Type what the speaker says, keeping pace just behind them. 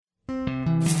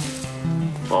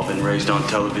All been raised on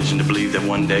television to believe that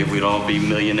one day we'd all be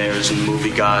millionaires and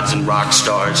movie gods and rock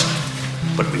stars.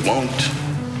 But we won't.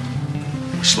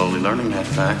 We're slowly learning that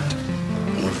fact.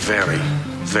 And we're very,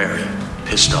 very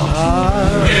pissed off.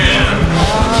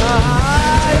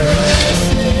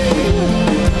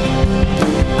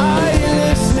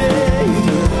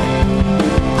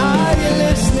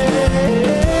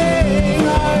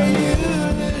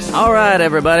 All right,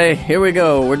 everybody, here we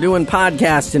go. We're doing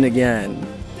podcasting again.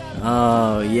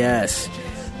 Oh, yes.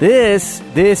 This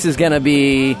is going to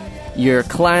be your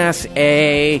Class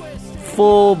A,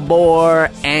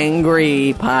 full-bore,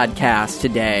 angry podcast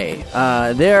today.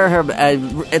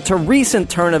 It's a recent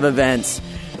turn of events.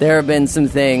 There have been some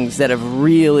things that have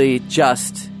really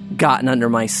just gotten under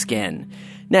my skin.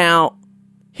 Now,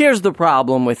 here's the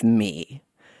problem with me.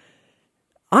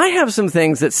 I have some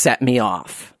things that set me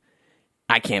off.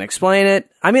 I can't explain it.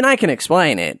 I mean, I can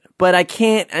explain it, but I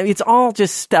can't. I mean, it's all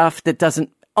just stuff that doesn't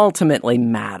ultimately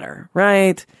matter,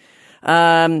 right?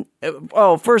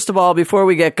 First of all, before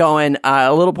we get going,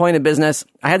 a little point of business.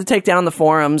 I had to take down the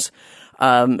forums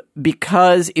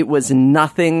because it was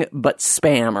nothing but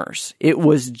spammers. It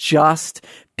was just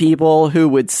people who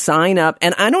would sign up,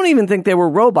 and I don't even think they were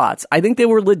robots. I think they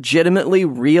were legitimately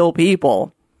real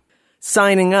people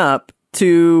signing up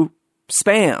to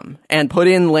spam and put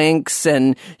in links,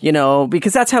 and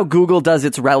because that's how Google does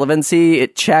its relevancy.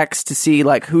 It checks to see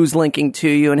like who's linking to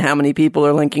you and how many people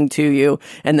are linking to you,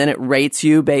 and then it rates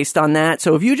you based on that.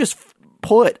 So if you just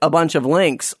put a bunch of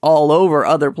links all over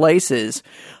other places,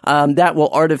 that will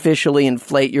artificially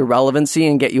inflate your relevancy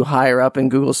and get you higher up in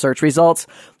Google search results.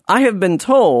 I have been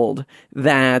told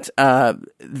that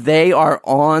they are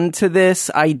on to this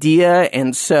idea,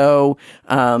 and so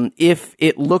if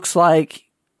it looks like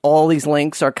all these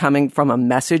links are coming from a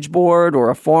message board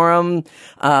or a forum,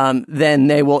 then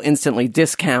they will instantly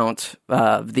discount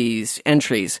these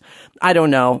entries. I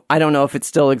don't know. I don't know if it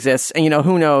still exists. And,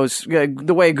 who knows?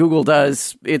 The way Google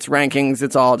does its rankings,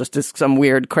 it's all just some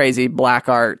weird, crazy black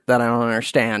art that I don't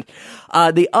understand.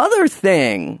 The other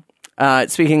thing,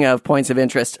 speaking of points of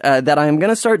interest, that I'm going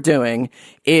to start doing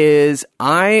is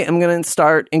I am going to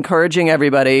start encouraging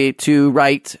everybody to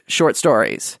write short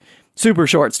stories. Super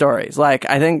short stories. Like,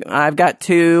 I think I've got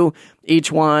 2. Each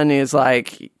one is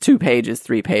like 2 pages,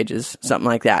 3 pages, something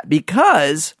like that.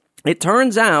 Because it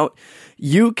turns out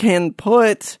you can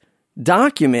put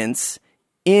documents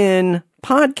in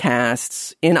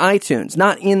podcasts in iTunes.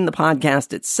 Not in the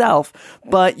podcast itself,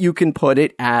 but you can put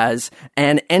it as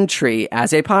an entry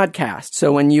as a podcast.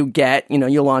 So when you get,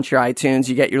 you launch your iTunes,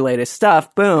 you get your latest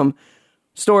stuff, boom,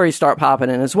 stories start popping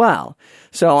in as well.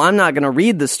 So I'm not going to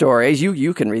read the stories.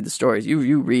 You can read the stories.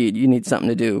 You read. You need something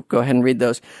to do. Go ahead and read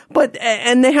those.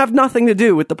 And they have nothing to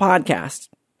do with the podcast.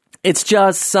 It's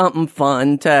just something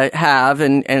fun to have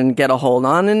and get a hold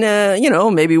on. And,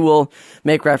 maybe we'll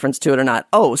make reference to it or not.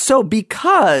 Oh, so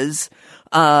because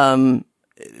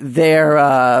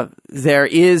there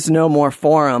is no more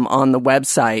forum on the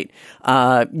website.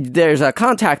 There's a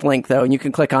contact link though, and you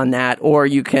can click on that, or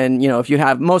you can, if you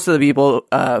have, most of the people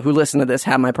who listen to this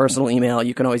have my personal email.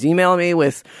 You can always email me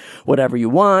with whatever you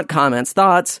want, comments,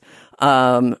 thoughts,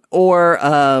 and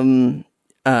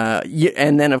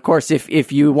then of course,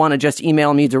 if you want to just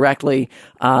email me directly,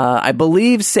 I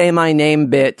believe say my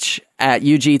name bitch at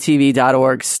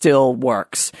ugtv.org still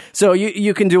works. So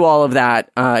you can do all of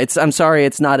that. I'm sorry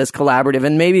it's not as collaborative,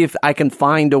 and maybe if I can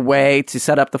find a way to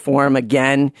set up the forum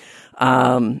again,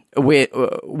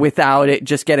 without it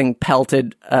just getting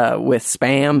pelted, with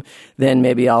spam, then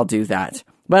maybe I'll do that.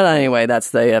 But anyway, that's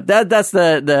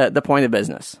the point of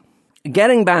business.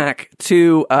 Getting back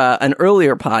to an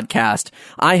earlier podcast,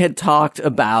 I had talked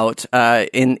about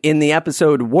in the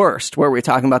episode Worst, where we're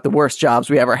talking about the worst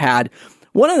jobs we ever had.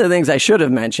 One of the things I should have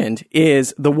mentioned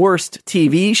is the worst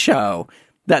TV show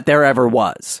that there ever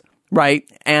was, right?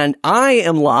 And I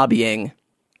am lobbying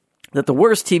that the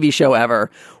worst TV show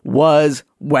ever was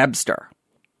Webster,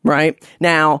 right?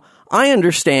 Now, I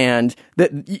understand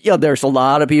that there's a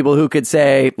lot of people who could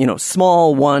say,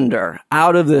 Small Wonder,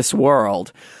 Out of This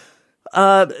World.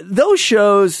 Those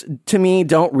shows, to me,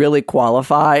 don't really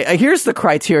qualify. Here's the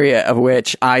criteria of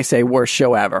which I say worst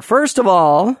show ever. First of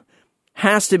all,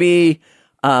 has to be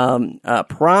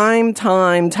prime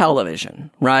time television,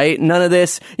 right? None of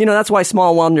this, that's why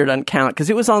Small Wonder doesn't count,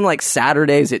 because it was on like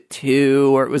Saturdays at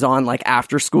 2, or it was on like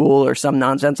after school or some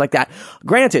nonsense like that.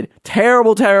 Granted,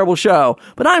 terrible, terrible show,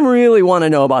 but I really want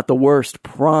to know about the worst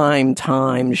prime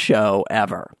time show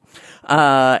ever.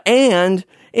 And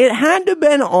it had to have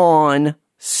been on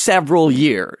several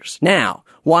years. Now,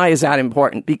 Why is that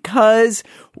important? Because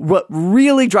what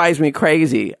really drives me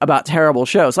crazy about terrible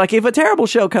shows, like if a terrible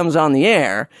show comes on the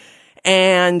air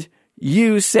and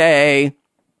you say,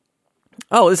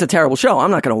 oh, this is a terrible show,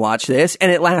 I'm not going to watch this,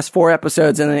 and it lasts 4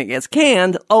 episodes and then it gets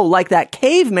canned, oh, like that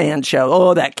Caveman show.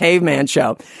 Oh, that Caveman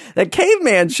show. That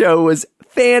Caveman show was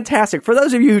fantastic. For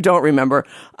those of you who don't remember,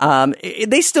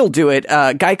 they still do it.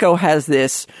 Geico has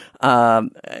this, not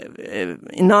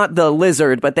the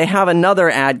lizard, but they have another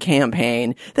ad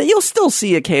campaign that you'll still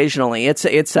see occasionally. It's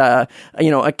a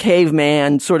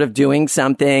caveman sort of doing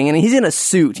something, and he's in a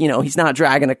suit. He's not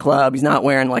dragging a club. He's not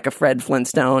wearing like a Fred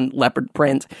Flintstone leopard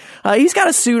print. He's got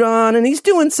a suit on and he's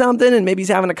doing something, and maybe he's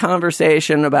having a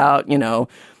conversation about,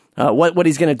 what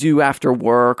he's going to do after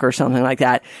work or something like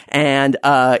that. And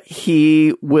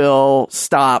he will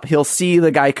stop. He'll see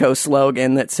the Geico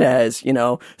slogan that says,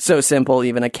 so simple,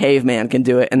 even a caveman can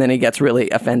do it. And then he gets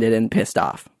really offended and pissed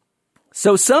off.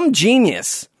 So some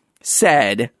genius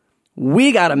said,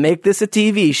 we got to make this a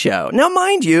TV show. Now,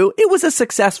 mind you, it was a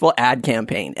successful ad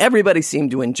campaign. Everybody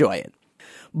seemed to enjoy it.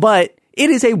 But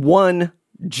it is a one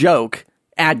joke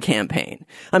ad campaign.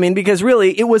 I mean, because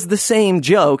really it was the same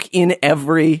joke in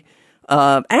every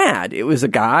ad. It was a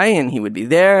guy and he would be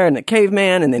there and a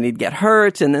caveman and then he'd get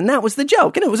hurt and then that was the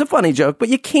joke. And it was a funny joke, but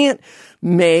you can't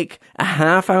make a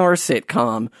half-hour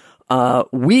sitcom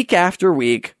week after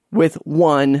week with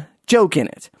one joke in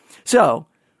it. So,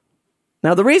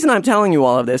 now the reason I'm telling you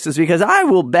all of this is because I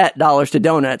will bet dollars to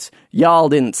donuts y'all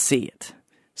didn't see it.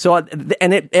 So,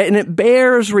 and it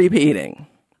bears repeating.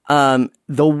 The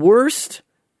worst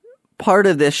part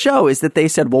of this show is that they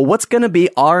said, well, what's going to be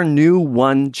our new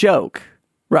one joke,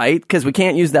 right? Because we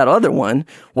can't use that other one.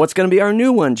 What's going to be our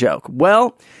new one joke?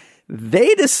 Well,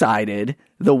 they decided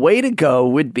the way to go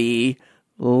would be,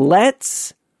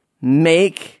 let's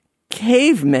make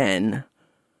cavemen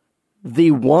the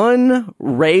one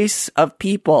race of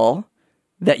people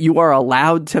that you are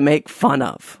allowed to make fun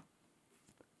of.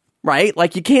 Right?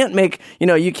 Like you can't make,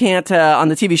 you can't, on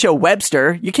the TV show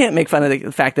Webster, you can't make fun of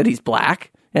the fact that he's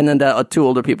black and then the 2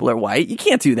 older people are white. You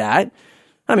can't do that.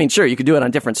 I mean, sure, you could do it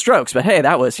on different strokes, but hey,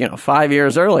 that was, 5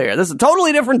 years earlier. This is a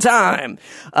totally different time.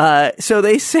 So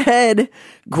they said,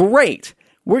 great.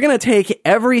 We're going to take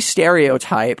every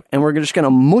stereotype and we're just going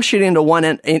to mush it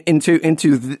into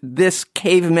into this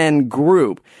caveman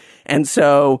group. And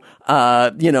so,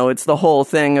 it's the whole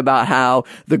thing about how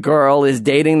the girl is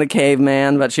dating the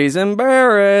caveman, but she's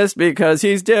embarrassed because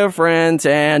he's different.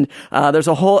 And there's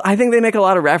I think they make a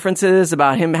lot of references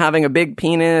about him having a big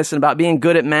penis and about being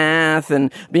good at math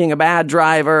and being a bad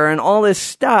driver and all this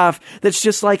stuff that's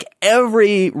just like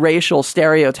every racial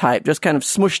stereotype just kind of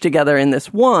smushed together in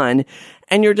this one.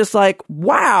 And you're just like,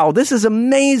 wow, this is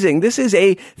amazing. This is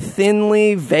a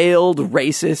thinly veiled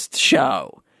racist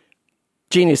show.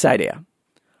 Genius idea.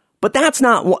 But that's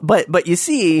not, but you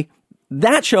see,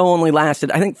 that show only lasted,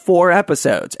 I think, 4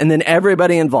 episodes. And then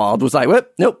everybody involved was like,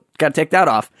 whoop, nope, got to take that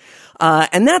off.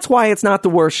 And that's why it's not the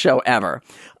worst show ever.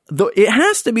 It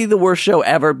has to be the worst show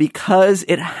ever because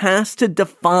it has to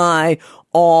defy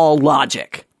all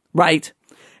logic, right?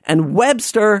 And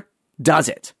Webster does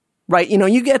it, right?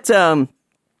 You get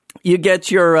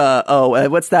your,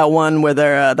 what's that one where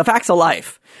they're, The Facts of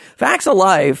Life. Facts of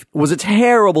Life was a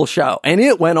terrible show, and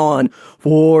it went on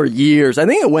for years. I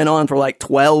think it went on for like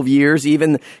 12 years,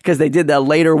 even because they did that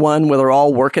later one where they're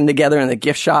all working together in the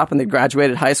gift shop and they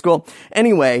graduated high school.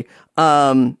 Anyway,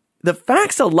 The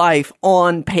Facts of Life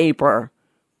on paper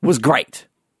was great.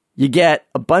 You get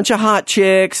a bunch of hot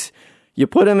chicks. You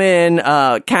put them in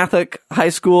Catholic high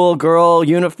school girl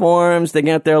uniforms. They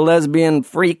get their lesbian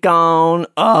freak on.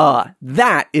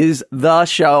 That is the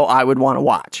show I would want to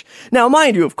watch. Now,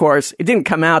 mind you, of course, it didn't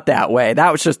come out that way. That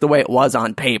was just the way it was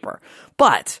on paper.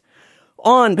 But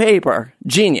on paper,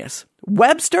 genius.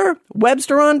 Webster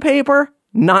on paper,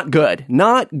 not good.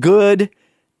 Not good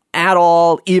at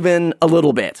all, even a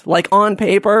little bit. Like on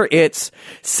paper, it's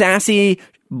sassy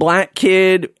black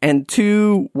kid and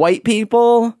 2 white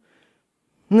people.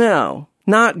 No,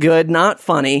 not good, not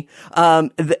funny.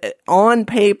 On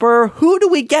paper, who do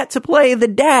we get to play the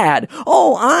dad?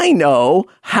 Oh, I know.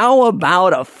 How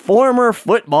about a former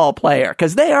football player?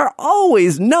 Because they are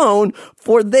always known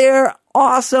for their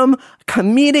awesome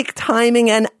comedic timing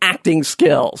and acting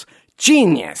skills.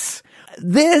 Genius.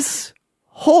 This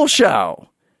whole show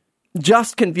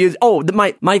just confused. Oh,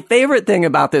 my favorite thing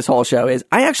about this whole show is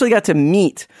I actually got to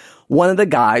meet one of the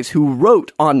guys who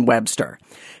wrote on Webster.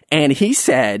 And he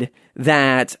said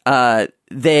that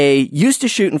they used to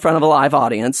shoot in front of a live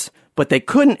audience, But they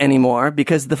couldn't anymore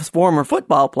because the former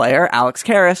football player, Alex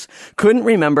Karras, couldn't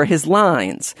remember his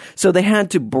lines. So they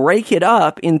had to break it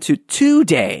up into 2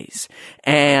 days.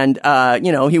 And,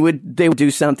 they would do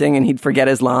something and he'd forget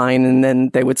his line, and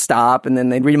then they would stop, and then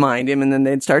they'd remind him, and then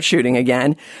they'd start shooting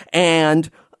again. And,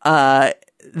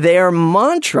 their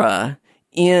mantra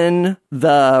in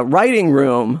the writing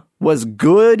room was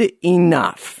good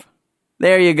enough.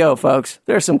 There you go, folks.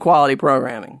 There's some quality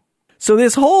programming. So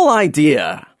this whole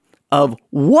idea of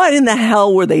what in the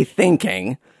hell were they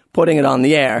thinking putting it on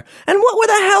the air, and what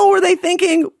the hell were they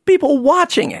thinking people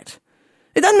watching it?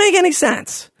 It doesn't make any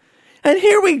sense. And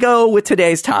here we go with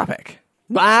today's topic.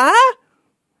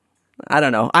 I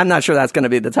don't know. I'm not sure that's going to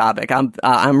be the topic.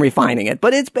 I'm refining it.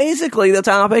 But it's basically, the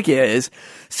topic is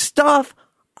stuff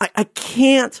I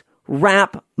can't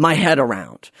wrap my head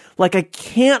around. Like, I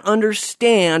can't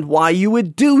understand why you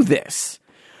would do this.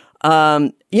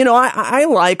 I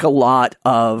like a lot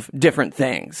of different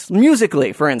things.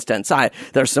 Musically, for instance,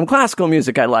 there's some classical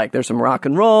music I like. There's some rock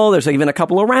and roll. There's even a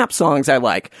couple of rap songs I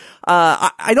like.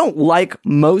 I don't like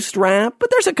most rap, but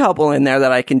there's a couple in there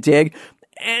that I can dig.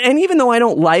 And even though I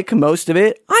don't like most of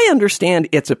it, I understand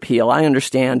its appeal. I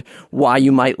understand why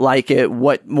you might like it,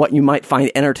 what you might find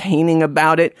entertaining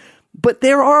about it. But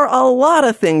there are a lot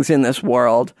of things in this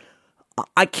world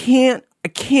I can't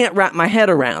wrap my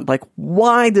head around. Like,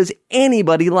 why does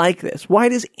anybody like this? Why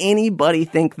does anybody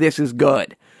think this is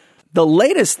good? The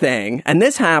latest thing, and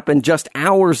this happened just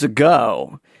hours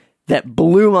ago, that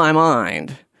blew my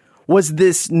mind, was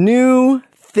this new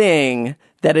thing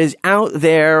that is out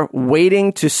there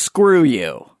waiting to screw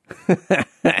you.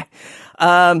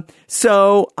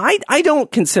 So I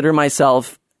don't consider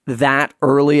myself that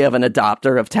early of an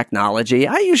adopter of technology.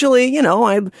 I usually,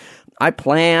 I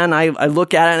plan, I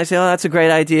look at it and I say, oh, that's a great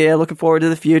idea. Looking forward to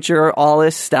the future, all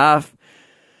this stuff.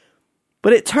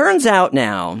 But it turns out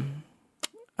now,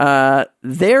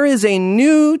 there is a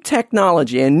new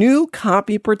technology, a new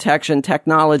copy protection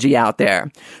technology out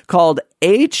there called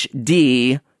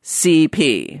HDCP.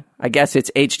 I guess it's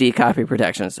HD copy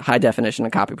protection. It's high definition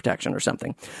and copy protection or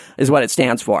something is what it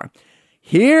stands for.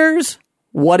 Here's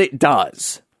what it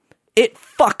does. It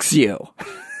fucks you.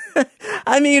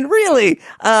 I mean, really.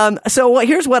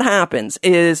 Here's what happens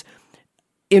is,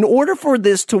 in order for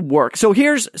this to work, so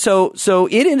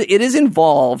it is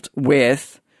involved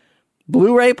with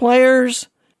Blu-ray players,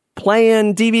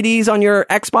 playing DVDs on your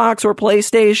Xbox or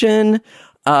PlayStation,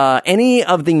 any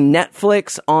of the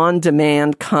Netflix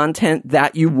on-demand content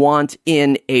that you want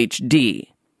in HD.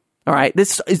 All right,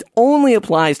 this only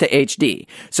applies to HD.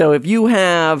 So if you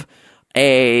have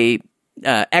a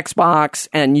Xbox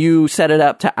and you set it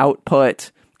up to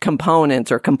output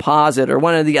component or composite or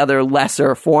one of the other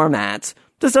lesser formats,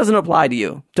 this doesn't apply to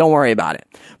you. Don't worry about it.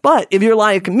 But if you're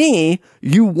like me,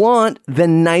 you want the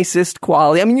nicest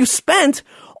quality. I mean, you spent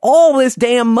all this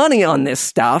damn money on this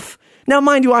stuff. Now,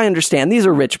 mind you, I understand these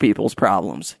are rich people's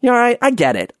problems. All right, I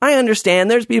get it. I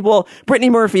understand. There's people, Brittany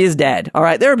Murphy is dead. All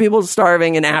right, there are people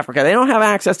starving in Africa. They don't have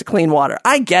access to clean water.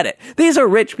 I get it. These are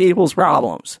rich people's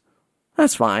problems.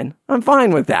 That's fine. I'm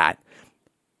fine with that.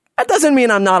 That doesn't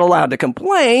mean I'm not allowed to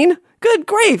complain. Good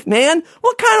grief, man.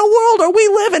 What kind of world are we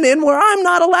living in where I'm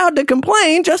not allowed to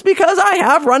complain just because I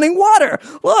have running water?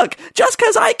 Look, just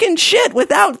because I can shit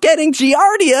without getting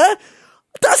giardia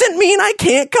doesn't mean I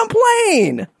can't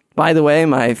complain. By the way,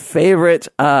 my favorite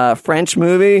French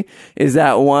movie is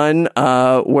that one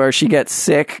where she gets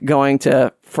sick going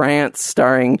to France,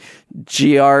 starring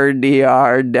Gérard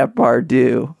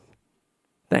Depardieu.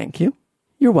 Thank you.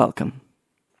 You're welcome.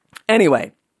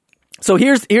 Anyway, so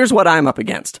here's what I'm up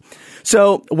against.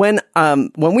 So when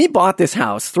we bought this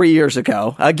house 3 years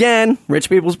ago, again, rich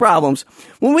people's problems.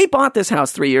 When we bought this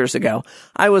house 3 years ago,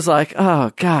 I was like,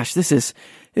 oh gosh, this is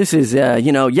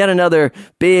yet another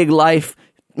big life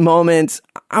moment.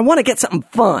 I want to get something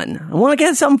fun. We're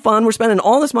spending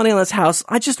all this money on this house.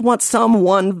 I just want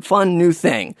one fun new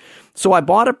thing. So I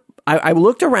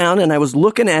looked around and I was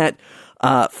looking at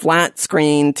flat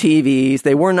screen TVs.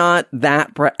 They were not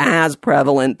that as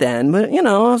prevalent then, but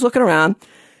I was looking around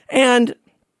and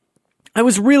I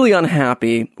was really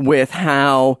unhappy with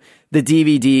how the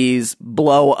DVDs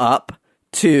blow up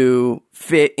to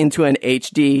fit into an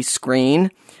HD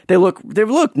screen. They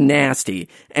look nasty.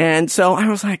 And so I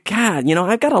was like, God,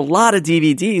 I've got a lot of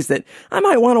DVDs that I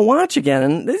might want to watch again.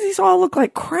 And these all look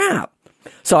like crap.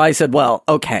 So I said, well,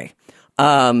 okay.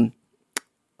 What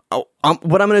I'm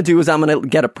going to do is I'm going to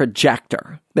get a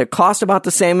projector that costs about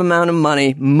the same amount of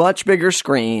money, much bigger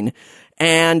screen.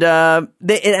 And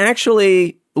it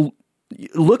actually,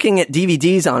 looking at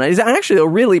DVDs on it is actually a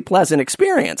really pleasant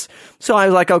experience. So I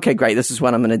was like, okay, great. This is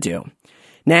what I'm going to do.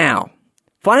 Now,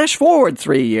 Flash forward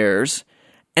 3 years,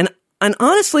 and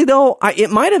honestly, though, it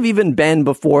might have even been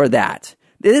before that.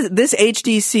 This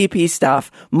HDCP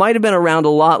stuff might have been around a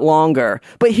lot longer.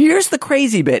 But here's the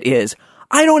crazy bit is,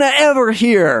 I don't ever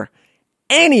hear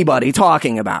anybody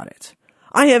talking about it.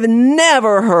 I have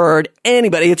never heard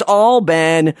anybody. It's all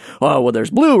been, oh, well, there's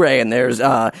Blu-ray, and there's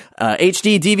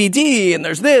HD DVD, and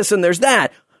there's this, and there's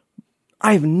that.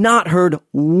 I've not heard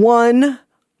one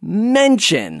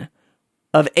mention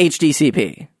of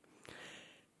HDCP.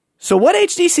 So what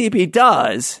HDCP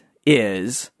does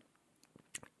is,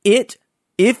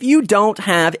 if you don't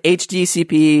have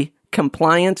HDCP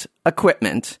compliant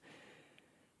equipment,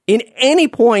 in any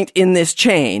point in this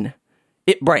chain,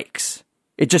 it breaks.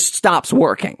 It just stops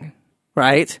working,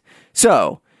 right?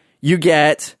 So you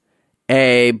get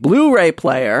a Blu-ray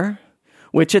player,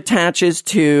 which attaches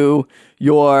to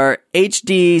your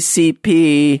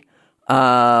HDCP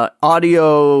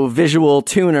audio visual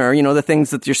tuner, the things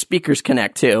that your speakers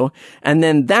connect to, and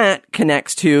then that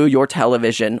connects to your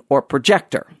television or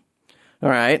projector. All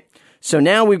right. So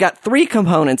now we've got 3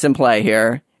 components in play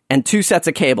here and 2 sets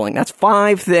of cabling. That's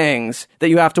 5 things that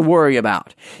you have to worry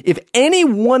about. If any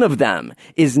one of them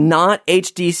is not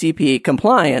HDCP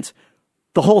compliant,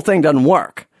 the whole thing doesn't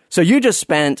work. So you just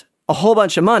spent a whole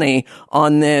bunch of money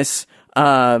on this,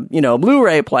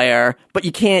 Blu-ray player, but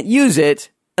you can't use it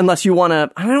unless you want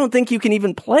to. I don't think you can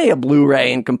even play a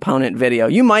Blu-ray in component video.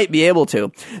 You might be able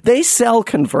to. They sell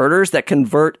converters that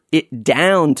convert it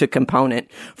down to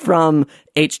component from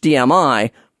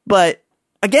HDMI. But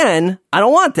again, I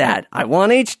don't want that. I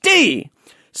want HD.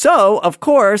 So, of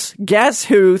course, guess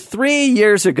who 3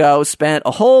 years ago spent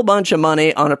a whole bunch of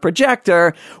money on a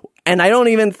projector? And I don't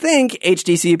even think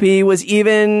HDCP was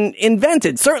even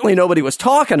invented. Certainly nobody was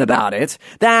talking about it.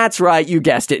 That's right. You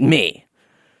guessed it, me.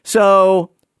 So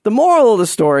the moral of the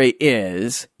story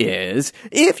is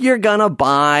if you're gonna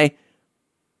buy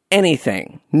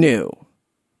anything new,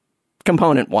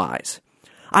 component-wise,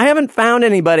 I haven't found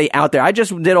anybody out there. I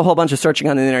just did a whole bunch of searching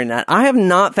on the internet. I have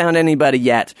not found anybody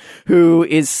yet who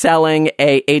is selling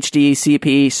a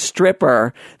HDCP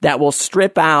stripper that will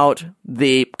strip out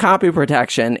the copy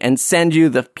protection and send you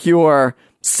the pure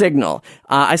signal.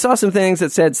 I saw some things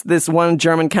that said this one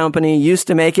German company used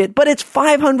to make it, but it's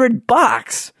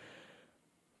 $500.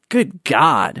 Good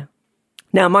God.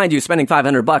 Now, mind you, spending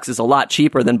 $500 is a lot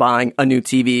cheaper than buying a new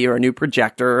TV or a new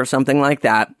projector or something like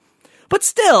that. But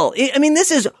still, I mean,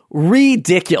 this is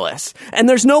ridiculous. And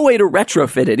there's no way to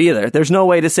retrofit it either. There's no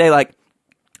way to say like,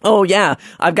 oh yeah,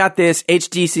 I've got this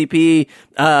HDCP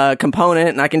component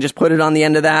and I can just put it on the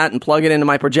end of that and plug it into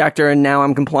my projector and now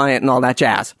I'm compliant and all that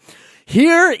jazz.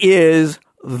 Here is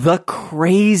the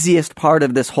craziest part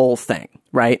of this whole thing,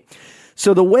 right?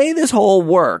 So the way this whole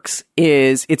works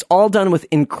is it's all done with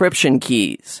encryption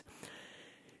keys.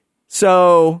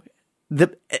 So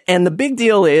the big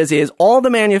deal is all the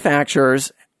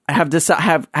manufacturers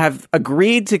have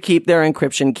agreed to keep their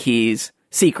encryption keys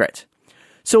secret.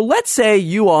 So let's say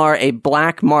you are a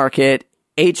black market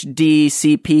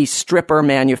HDCP stripper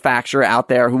manufacturer out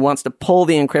there who wants to pull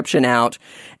the encryption out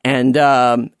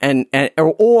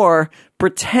or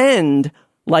pretend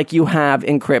like you have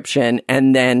encryption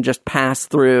and then just pass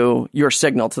through your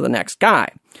signal to the next guy.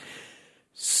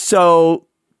 So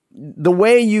the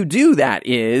way you do that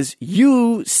is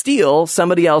you steal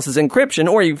somebody else's encryption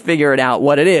or you figure it out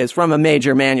what it is from a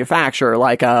major manufacturer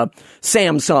like a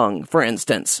Samsung, for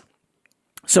instance.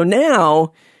 So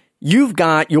now you've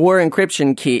got your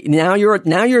encryption key. Now you're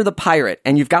the pirate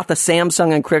and you've got the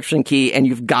Samsung encryption key and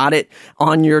you've got it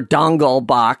on your dongle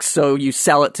box. So you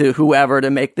sell it to whoever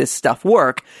to make this stuff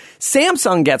work.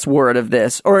 Samsung gets word of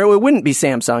this, or it wouldn't be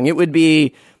Samsung. It would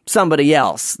be somebody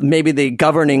else, maybe the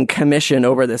governing commission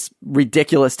over this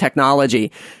ridiculous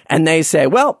technology. And they say,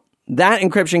 well, that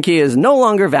encryption key is no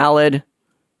longer valid,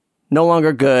 no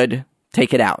longer good.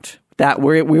 Take it out. That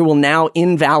we will now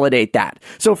invalidate that.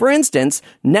 So, for instance,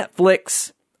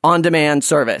 Netflix on-demand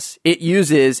service, it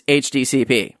uses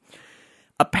HDCP.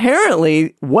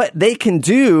 Apparently, what they can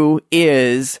do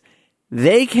is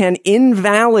they can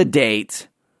invalidate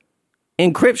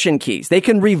encryption keys. They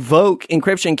can revoke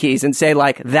encryption keys and say,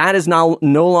 like, that is now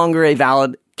no longer a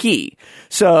valid key.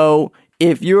 So,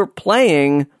 if you're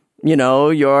playing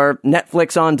your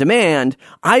Netflix on demand,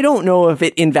 I don't know if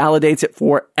it invalidates it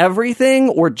for everything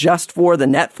or just for the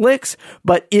Netflix,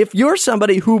 but if you're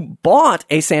somebody who bought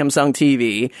a Samsung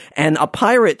TV and a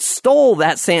pirate stole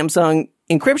that Samsung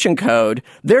encryption code,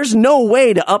 there's no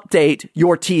way to update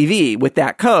your TV with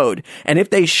that code. And if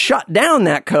they shut down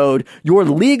that code, your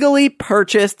legally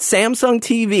purchased Samsung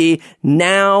TV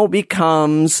now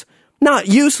becomes not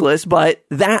useless, but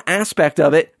that aspect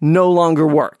of it no longer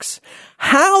works.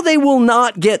 How they will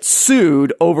not get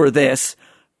sued over this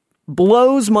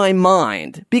blows my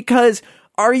mind, because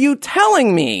are you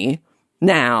telling me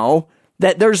now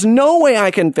that there's no way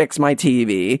I can fix my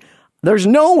TV? There's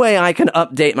no way I can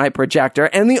update my projector,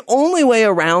 and the only way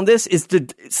around this is to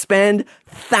spend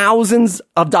thousands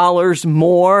of dollars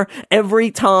more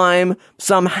every time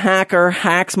some hacker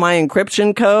hacks my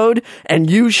encryption code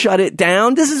and you shut it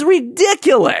down? This is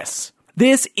ridiculous.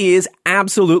 This is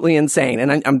absolutely insane.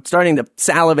 And I'm starting to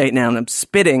salivate now, and I'm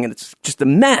spitting, and it's just a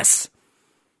mess.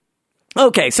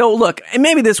 Okay, so look,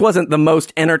 maybe this wasn't the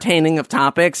most entertaining of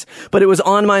topics, but it was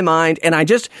on my mind, and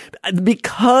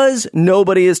because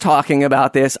nobody is talking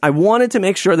about this, I wanted to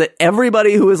make sure that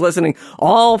everybody who is listening,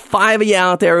 all 5 of you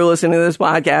out there who are listening to this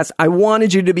podcast, I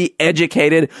wanted you to be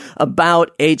educated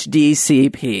about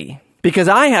HDCP. Because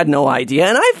I had no idea,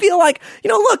 and I feel like,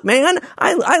 look, man,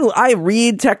 I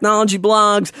read technology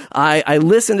blogs, I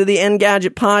listen to the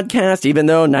Engadget podcast, even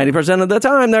though 90% of the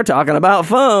time they're talking about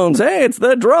phones. Hey, it's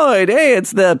the Droid. Hey,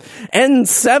 it's the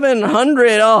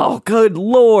N700. Oh, good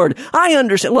Lord. I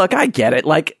understand. Look, I get it.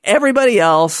 Like everybody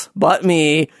else but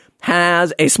me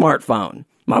has a smartphone.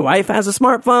 My wife has a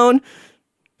smartphone.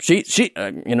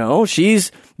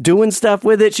 She's doing stuff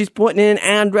with it. She's putting in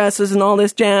addresses and all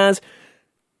this jazz.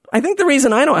 I think the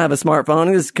reason I don't have a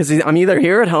smartphone is because I'm either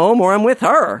here at home or I'm with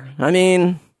her. I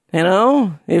mean,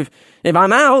 if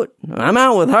I'm out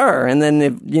with her. And then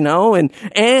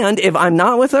and if I'm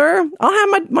not with her,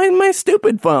 I'll have my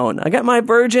stupid phone. I got my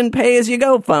Virgin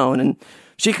pay-as-you-go phone, and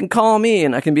she can call me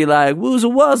and I can be like,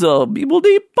 woozle wuzzle, beeble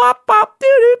deep, pop, pop, doo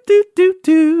doo doo doo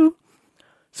doo.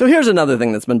 So here's another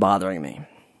thing that's been bothering me.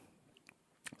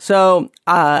 So,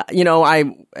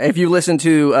 if you listen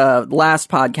to last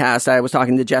podcast, I was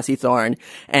talking to Jesse Thorne,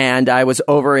 and I was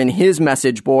over in his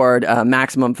message board,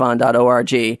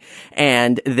 MaximumFun.org,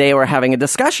 and they were having a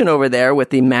discussion over there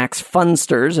with the Max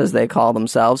Funsters, as they call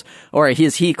themselves, or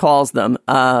he calls them,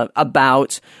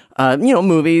 about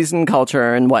movies and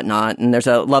culture and whatnot. And there's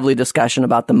a lovely discussion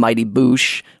about The Mighty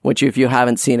Boosh, which, if you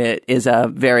haven't seen it, is a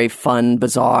very fun,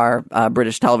 bizarre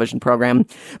British television program.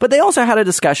 But they also had a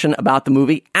discussion about the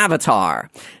movie Avatar.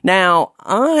 Now,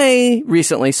 I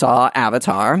recently saw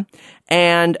Avatar.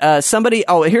 And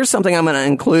here's something I'm going to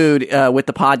include with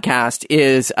the podcast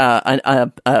is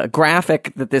a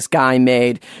graphic that this guy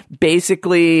made,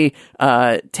 basically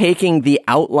taking the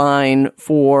outline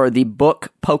for the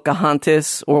book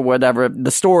Pocahontas, or whatever,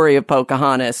 the story of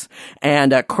Pocahontas,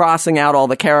 and crossing out all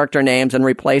the character names and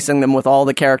replacing them with all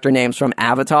the character names from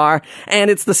Avatar.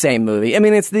 And it's the same movie. I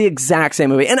mean, it's the exact same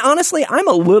movie. And honestly, I'm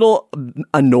a little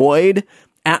annoyed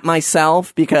at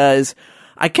myself because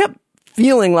I kept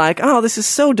feeling like, oh, this is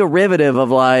so derivative of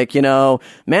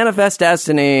Manifest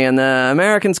Destiny and the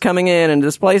Americans coming in and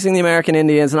displacing the American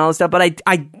Indians and all this stuff. But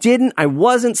I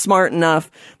wasn't smart enough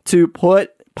to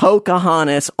put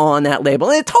Pocahontas on that label.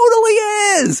 And it totally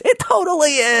is. It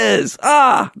totally is.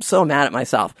 I'm so mad at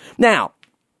myself. Now,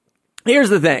 here's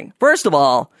the thing. First of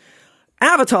all,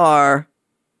 Avatar,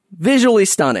 visually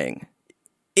stunning.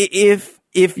 If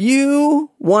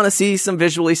you want to see some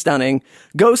visually stunning,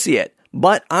 go see it.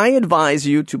 But I advise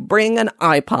you to bring an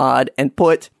iPod and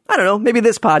put, maybe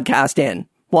this podcast in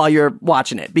while you're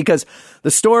watching it. Because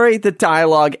the story, the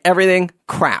dialogue, everything,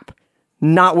 crap.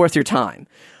 Not worth your time.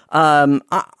 A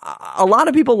lot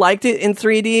of people liked it in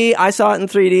 3D. I saw it in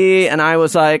 3D and I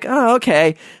was like, oh,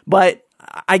 okay. But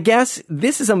I guess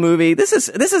this is a movie. This is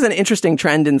an interesting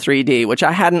trend in 3D, which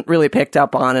I hadn't really picked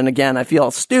up on. And again, I feel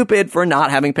stupid for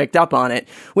not having picked up on it,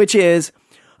 which is,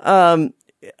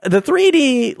 the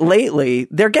 3D lately,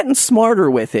 they're getting smarter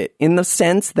with it in the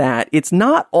sense that it's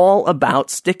not all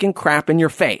about sticking crap in your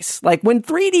face. Like when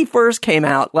 3D first came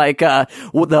out,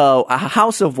 the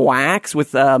House of Wax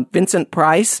with Vincent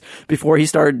Price, before he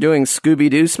started doing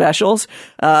Scooby-Doo specials,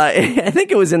 I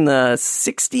think it was in the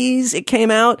 60s it came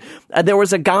out. There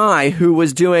was a guy who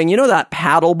was doing, that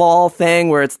paddle ball thing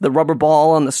where it's the rubber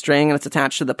ball on the string and it's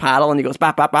attached to the paddle and he goes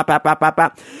bap, bap, bap, bap, bap, bap,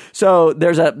 bap. So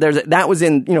that was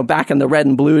in, back in the red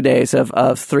and blue days of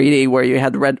 3D, where you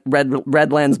had the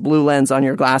red lens, blue lens on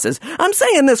your glasses. I'm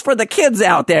saying this for the kids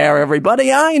out there,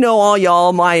 everybody. I know all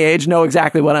y'all my age know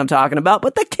exactly what I'm talking about,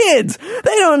 but the kids,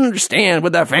 they don't understand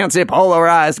with their fancy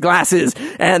polarized glasses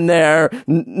and their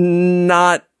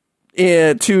not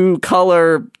two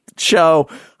color show.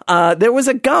 There was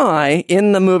a guy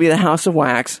in the movie The House of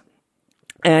Wax,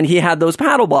 and he had those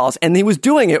paddle balls, and he was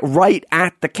doing it right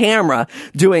at the camera,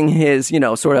 doing his,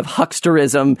 sort of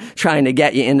hucksterism, trying to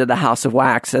get you into the House of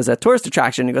Wax as a tourist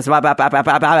attraction. He goes, bah, bah, bah, bah,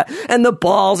 bah, bah, and the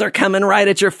balls are coming right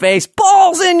at your face. Balls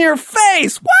balls in your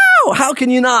face. Wow! How can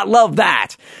you not love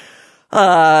that?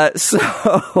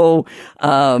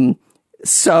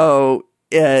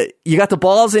 You got the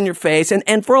balls in your face,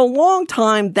 and for a long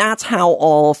time, that's how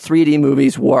all 3D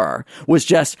movies was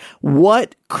just,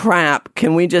 what crap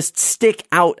can we just stick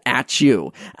out at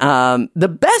you?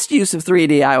 The best use of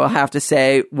 3D, I will have to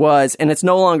say, was, and it's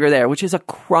no longer there, which is a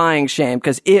crying shame,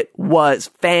 because it was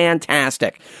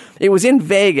fantastic. It was in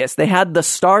Vegas. They had the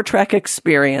Star Trek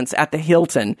experience at the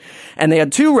Hilton, and they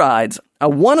had 2 rides.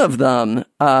 One of them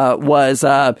was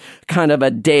kind of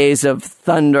a Days of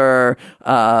Thunder,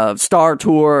 Star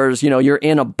Tours. You're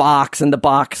in a box and the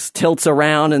box tilts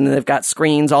around and they've got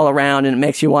screens all around and it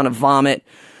makes you want to vomit.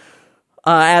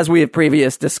 As we have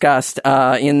previously discussed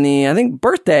in the, I think,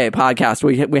 birthday podcast,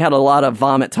 we had a lot of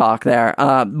vomit talk there.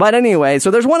 But anyway, so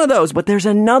there's one of those, but there's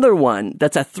another one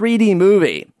that's a 3D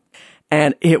movie.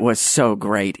 And it was so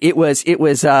great. It was,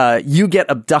 you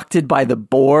get abducted by the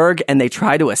Borg and they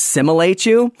try to assimilate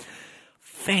you.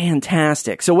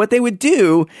 Fantastic. So what they would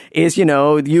do is, you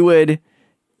would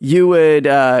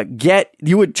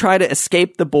try to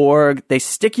escape the Borg. They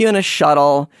stick you in a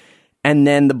shuttle and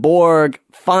then the Borg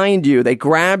find you. They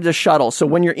grab the shuttle. So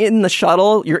when you're in the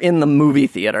shuttle, you're in the movie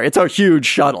theater. It's a huge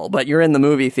shuttle, but you're in the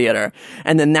movie theater.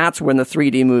 And then that's when the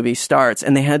 3D movie starts.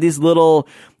 And they had these little,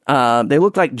 they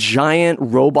look like giant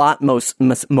robot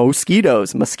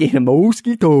mosquitoes that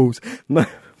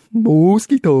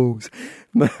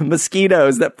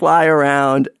fly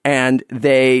around, and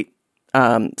they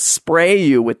spray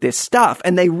you with this stuff.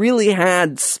 And they really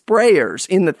had sprayers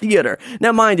in the theater.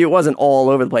 Now, mind you, it wasn't all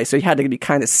over the place, so you had to be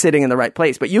kind of sitting in the right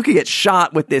place. But you could get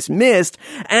shot with this mist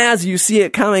as you see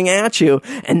it coming at you.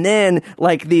 And then,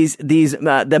 like,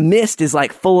 the mist is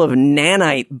like full of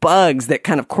nanite bugs that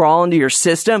kind of crawl into your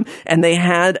system. And they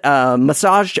had all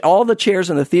the chairs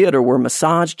in the theater were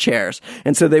massage chairs.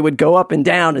 And so they would go up and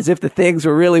down as if the things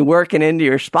were really working into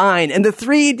your spine. And the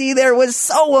 3D there was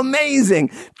so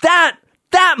amazing. That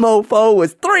mofo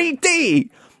was 3D.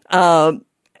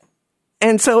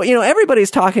 And so, everybody's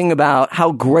talking about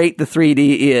how great the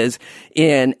 3D is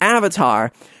in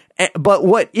Avatar.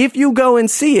 But if you go and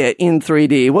see it in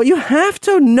 3D, what you have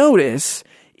to notice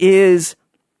is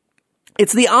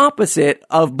it's the opposite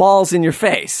of balls in your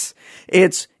face.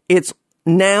 It's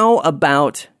now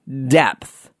about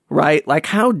depth, right? Like,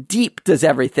 how deep does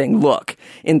everything look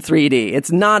in 3D?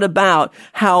 It's not about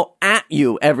how at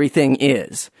you everything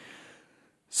is.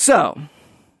 So,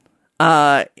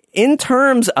 in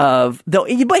terms of, but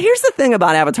here's the thing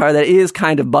about Avatar that is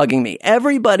kind of bugging me.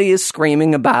 Everybody is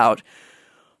screaming about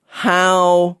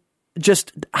how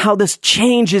this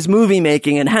changes movie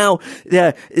making and how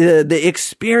the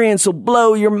experience will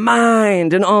blow your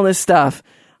mind and all this stuff.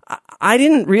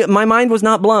 My mind was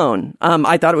not blown.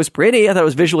 I thought it was pretty. I thought it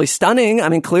was visually stunning. I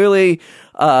mean, clearly,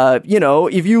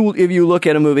 if you look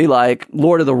at a movie like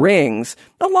Lord of the Rings,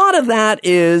 a lot of that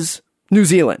is New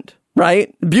Zealand,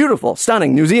 right? Beautiful,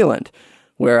 stunning New Zealand,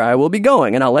 where I will be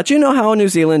going. And I'll let you know how New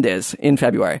Zealand is in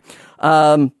February.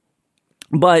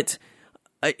 But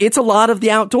it's a lot of the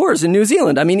outdoors in New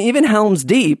Zealand. I mean, even Helm's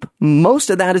Deep, most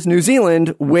of that is New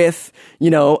Zealand with,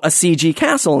 a CG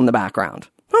castle in the background.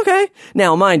 Okay.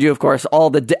 Now, mind you, of course, all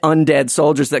the undead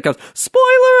soldiers that goes,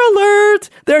 spoiler alert,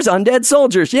 there's undead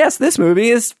soldiers. Yes, this movie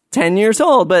is 10 years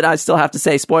old, but I still have to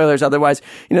say spoilers. Otherwise,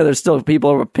 there's still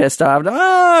people who are pissed off. Oh,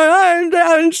 I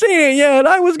haven't seen it yet.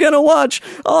 I was going to watch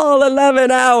all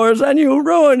 11 hours and you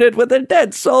ruined it with the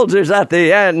dead soldiers at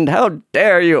the end. How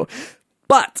dare you?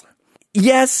 But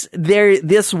yes,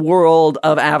 this world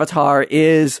of Avatar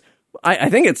is,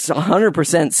 I think it's 100%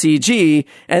 CG,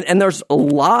 and there's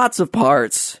lots of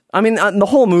parts. I mean, the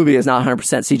whole movie is not 100%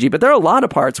 CG, but there are a lot of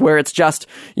parts where it's just,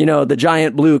 the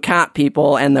giant blue cat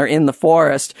people and they're in the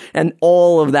forest and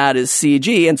all of that is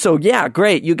CG. And so, yeah,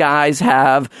 great. You guys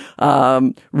have,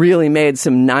 really made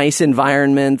some nice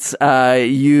environments.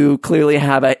 You clearly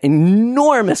have an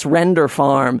enormous render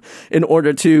farm in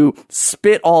order to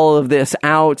spit all of this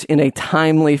out in a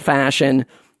timely fashion.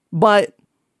 But,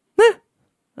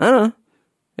 I don't know.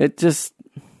 It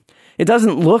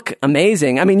doesn't look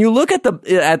amazing. I mean, you look at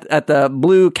the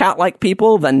blue cat-like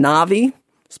people, the Na'vi.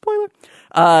 Spoiler.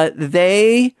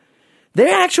 They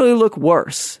actually look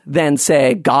worse than,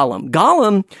 say, Gollum.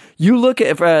 Gollum, you look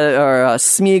at or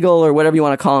Smeagol or whatever you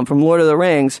want to call him from Lord of the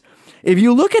Rings. If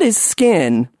you look at his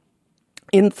skin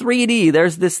in 3D,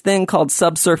 there's this thing called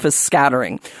subsurface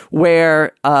scattering,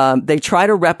 where they try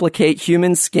to replicate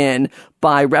human skin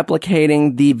by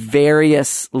replicating the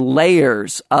various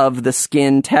layers of the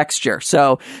skin texture.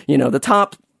 So, the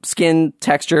top skin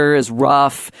texture is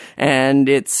rough and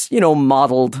it's,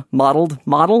 modeled,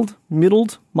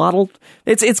 mottled.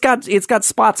 It's got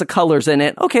spots of colors in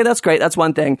it. Okay, that's great. That's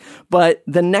one thing. But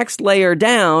the next layer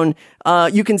down,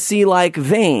 you can see like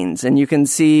veins, and you can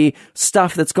see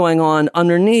stuff that's going on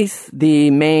underneath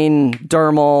the main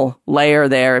dermal layer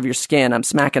there of your skin. I'm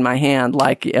smacking my hand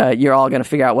like you're all going to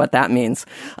figure out what that means.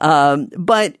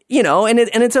 But and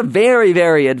it's a very,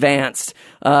 very advanced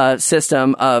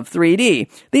system of 3D.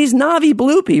 These Na'vi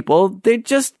blue people, they've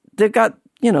got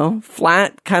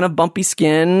flat, kind of bumpy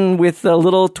skin with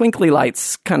little twinkly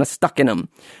lights kind of stuck in them.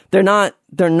 They're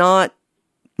not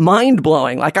mind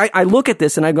blowing. Like I look at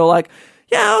this and I go like,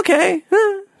 yeah, okay,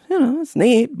 it's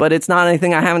neat, but it's not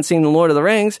anything I haven't seen in the Lord of the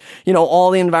Rings.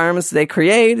 All the environments they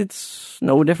create, it's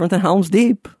no different than Helm's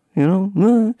Deep.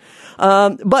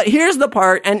 But here's the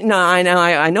part, and no,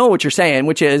 I know what you're saying,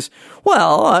 which is,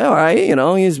 well, all right,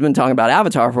 he's been talking about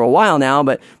Avatar for a while now,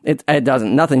 but it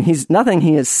doesn't, nothing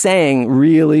he is saying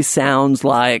really sounds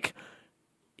like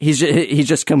he's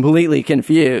just completely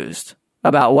confused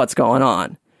about what's going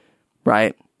on,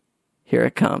 right? Here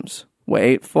it comes.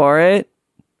 Wait for it.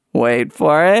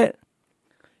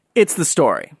 It's the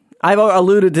story. I've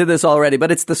alluded to this already,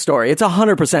 but it's the story. It's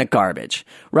 100% garbage,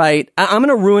 right? I'm going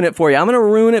to ruin it for you. I'm going to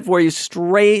ruin it for you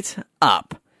straight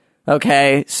up.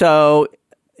 Okay? So,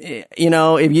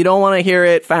 if you don't want to hear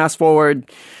it, fast forward,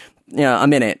 a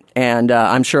minute, and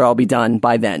I'm sure I'll be done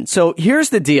by then. So here's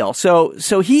the deal. So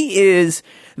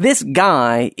this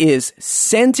guy is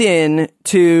sent in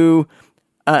to,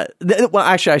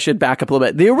 actually I should back up a little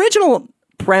bit. The original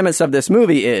premise of this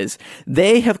movie is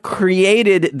they have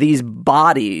created these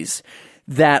bodies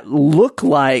that look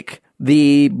like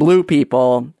the blue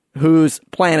people whose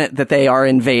planet that they are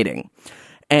invading.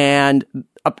 And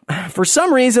for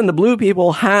some reason, the blue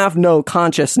people have no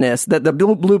consciousness, that the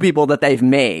blue people that they've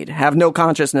made have no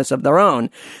consciousness of their own.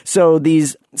 So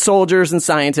these soldiers and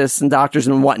scientists and doctors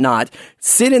and whatnot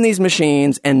sit in these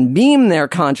machines and beam their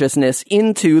consciousness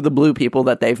into the blue people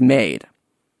that they've made.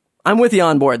 I'm with you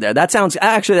on board there. That sounds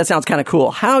kind of cool.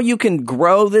 How you can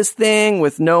grow this thing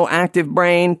with no active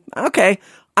brain. Okay.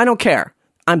 I don't care.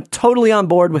 I'm totally on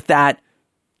board with that.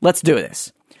 Let's do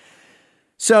this.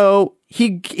 So he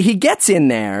gets in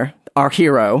there, our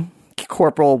hero,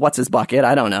 Corporal, what's his bucket?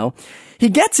 I don't know. He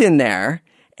gets in there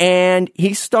and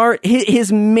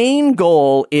his main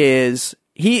goal is,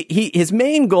 his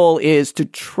main goal is to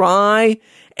try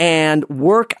and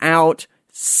work out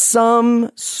some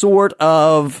sort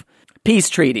of peace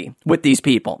treaty with these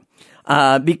people,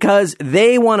 because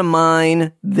they want to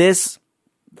mine this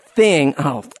thing.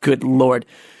 Oh, good Lord.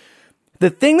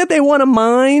 The thing that they want to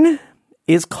mine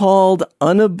is called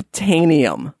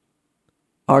unobtainium.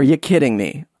 Are you kidding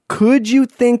me? Could you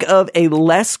think of a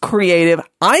less creative?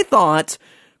 I thought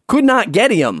could not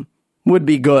getium would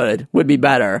be good, would be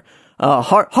better.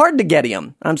 Hard to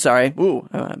getium. I'm sorry.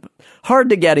 Hard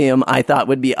to getium, I thought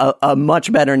would be a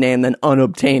much better name than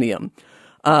unobtainium.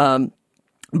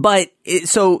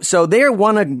 So they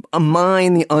want to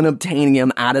mine the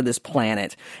unobtainium out of this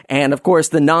planet. And of course,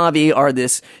 the Na'vi are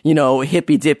this,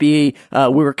 hippy dippy,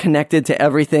 we're connected to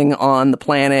everything on the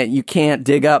planet. You can't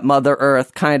dig up Mother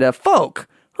Earth kind of folk.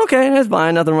 Okay, that's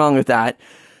fine. Nothing wrong with that.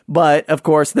 But of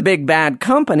course, the big bad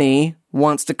company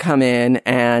wants to come in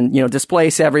and,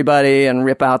 displace everybody and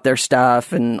rip out their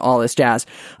stuff and all this jazz,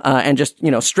 and just,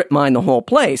 strip mine the whole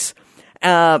place.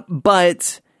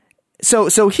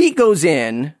 So he goes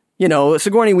in,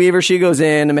 Sigourney Weaver, she goes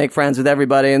in to make friends with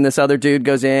everybody, and this other dude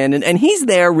goes in, and he's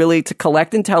there really to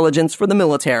collect intelligence for the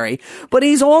military, but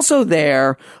he's also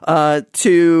there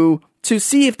to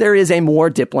see if there is a more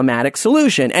diplomatic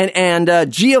solution.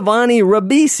 And Giovanni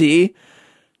Ribisi,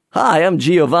 hi, I'm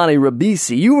Giovanni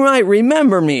Ribisi. You might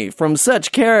remember me from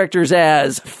such characters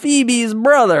as Phoebe's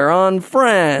brother on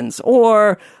Friends,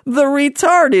 or the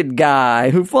retarded guy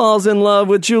who falls in love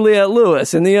with Juliette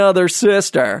Lewis and the other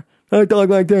sister. I talk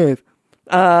like Dave.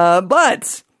 And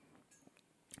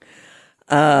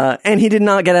he did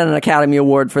not get an Academy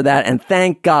Award for that, and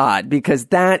thank God, because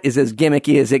that is as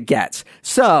gimmicky as it gets.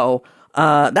 So,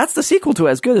 that's the sequel to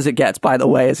As Good As It Gets, by the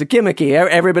way. It's a gimmicky.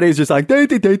 Everybody's just like,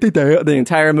 the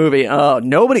entire movie. Oh,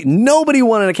 nobody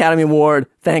won an Academy Award.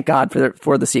 Thank God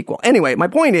for the sequel. Anyway, my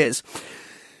point is,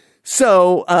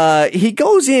 so, he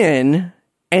goes in,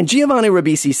 and Giovanni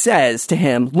Ribisi says to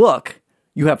him, look,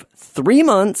 you have 3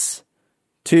 months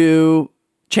to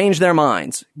change their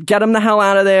minds. Get them the hell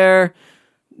out of there.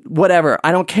 Whatever.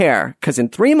 I don't care. Because in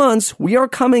 3 months, we are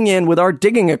coming in with our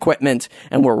digging equipment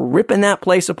and we're ripping that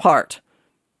place apart.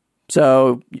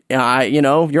 So, you're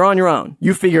on your own.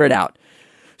 You figure it out.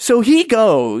 So he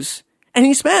goes and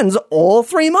he spends all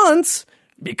 3 months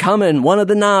becoming one of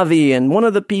the Na'vi and one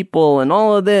of the people and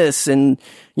all of this. And,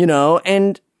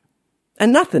 and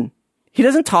nothing. He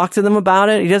doesn't talk to them about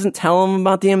it. He doesn't tell them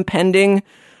about the impending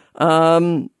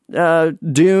doom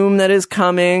that is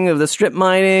coming of the strip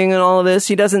mining and all of this.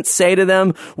 He doesn't say to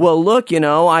them, well, look,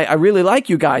 I really like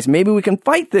you guys. Maybe we can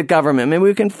fight the government. Maybe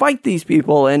we can fight these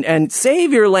people and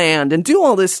save your land and do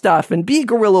all this stuff and be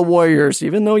guerrilla warriors,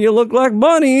 even though you look like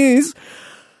bunnies.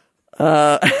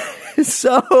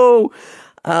 So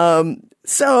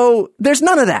there's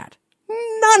none of that.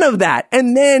 None of that.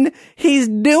 And then he's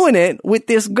doing it with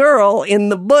this girl in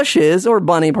the bushes, or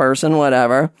bunny person,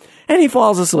 whatever. And he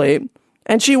falls asleep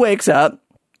and she wakes up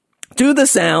to the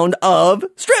sound of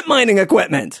strip mining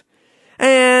equipment.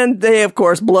 And they, of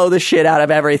course, blow the shit out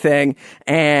of everything.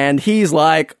 And he's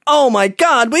like, oh my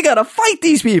God, we gotta fight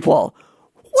these people.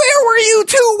 Where were you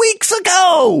 2 weeks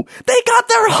ago? They got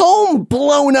their home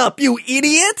blown up, you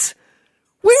idiot.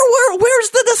 Where's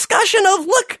the discussion of,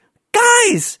 look,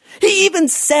 guys, he even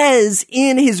says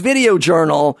in his video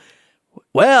journal,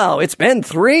 well, it's been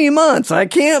 3 months. I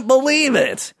can't believe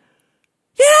it.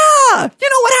 Yeah. You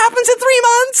know what happens in 3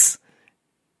 months?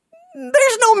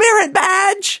 There's no merit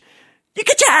badge. You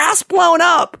get your ass blown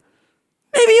up.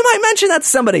 Maybe you might mention that to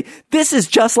somebody. This is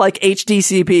just like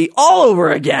HDCP all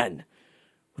over again.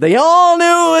 They all knew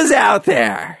it was out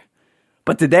there.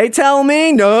 But did they tell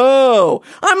me? No.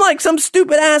 I'm like some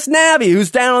stupid ass Navi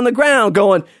who's down on the ground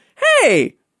going,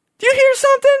 hey, do you hear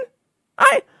something?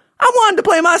 I wanted to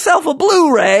play myself a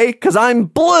Blu-ray because I'm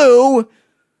blue, and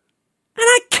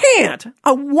I can't.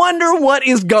 I wonder what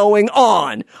is going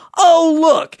on. Oh,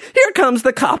 look, here comes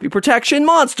the copy protection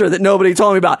monster that nobody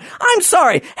told me about. I'm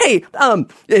sorry. Hey,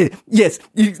 yes,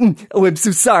 I'm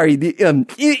so sorry. The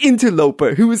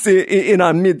interloper who was in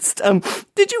our midst.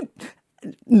 Did you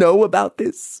know about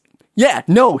this? Yeah,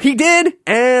 no, he did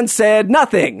and said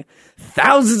nothing.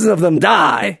 Thousands of them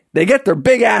die. They get their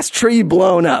big ass tree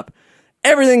blown up.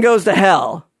 Everything goes to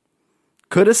hell.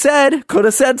 Could have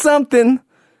said something.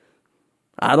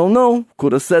 I don't know.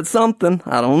 Could have said something.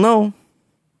 I don't know.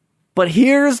 But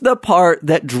here's the part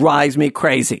that drives me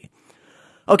crazy.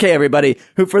 Okay, everybody,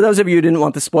 for those of you who didn't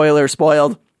want the spoiler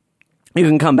spoiled, you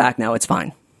can come back now. It's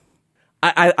fine.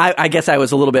 I guess I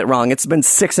was a little bit wrong. It's been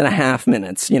 6.5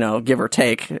 minutes, give or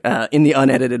take. In the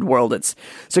unedited world, it's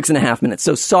 6.5 minutes.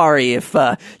 So sorry if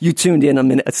you tuned in a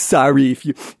minute. Sorry if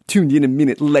you tuned in a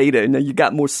minute later. Now you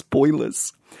got more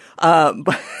spoilers.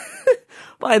 But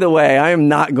by the way, I am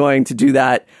not going to do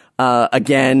that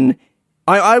again.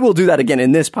 I will do that again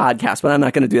in this podcast, but I'm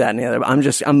not going to do that in the other.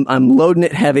 I'm loading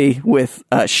it heavy with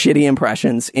shitty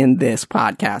impressions in this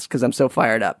podcast because I'm so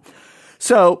fired up.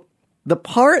 So the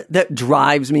part that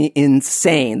drives me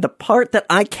insane, the part that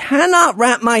I cannot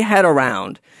wrap my head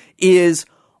around, is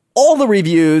all the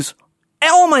reviews,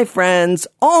 all my friends,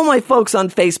 all my folks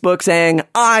on Facebook saying,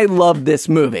 I love this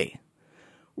movie.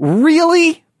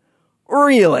 Really?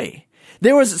 Really?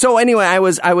 So anyway, I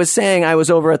was saying I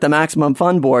was over at the Maximum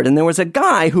Fun board, and there was a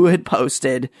guy who had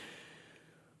posted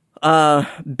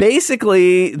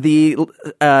basically the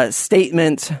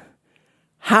statement,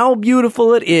 how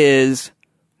beautiful it is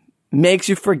makes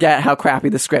you forget how crappy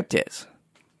the script is.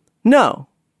 No,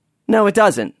 it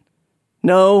doesn't.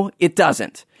 No, it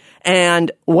doesn't. And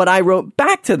what I wrote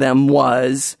back to them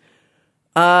was,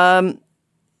 why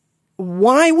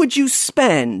would you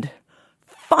spend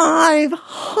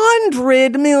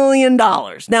 $500 million?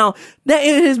 Now,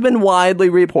 it has been widely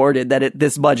reported that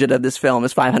this budget of this film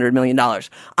is $500 million.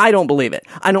 I don't believe it.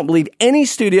 I don't believe any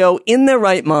studio in their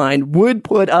right mind would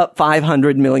put up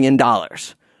 $500 million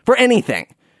for anything.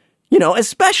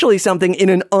 Especially something in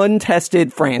an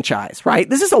untested franchise, right?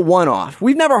 This is a one-off.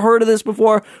 We've never heard of this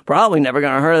before. Probably never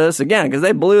going to heard of this again because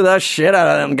they blew the shit out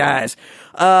of them guys.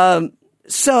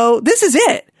 So this is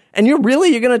it. And you're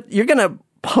going to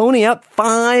pony up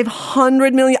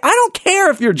 $500 million. I don't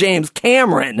care if you're James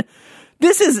Cameron.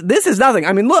 This is nothing.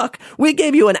 I mean, look, we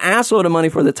gave you an assload of money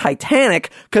for the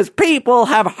Titanic because people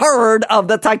have heard of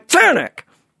the Titanic.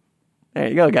 There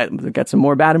you go. Got some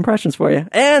more bad impressions for you.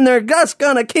 And they're just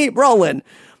gonna keep rolling.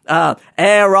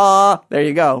 Error. There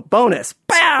you go. Bonus.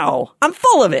 Bow. I'm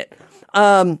full of it.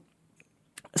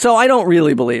 So I don't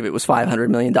really believe it was $500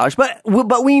 million.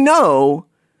 But we know,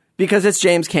 because it's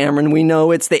James Cameron, we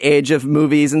know it's the age of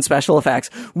movies and special effects.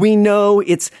 We know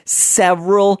it's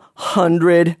several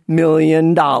 $100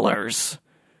 million. Do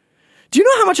you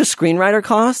know how much a screenwriter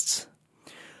costs?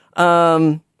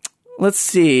 Let's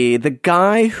see, the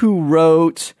guy who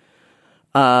wrote,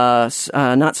 not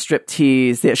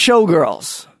Striptease, the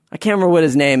Showgirls. I can't remember what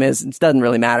his name is. It doesn't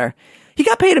really matter. He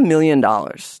got paid $1 million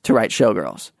to write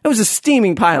Showgirls. It was a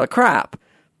steaming pile of crap,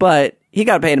 but he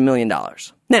got paid $1 million.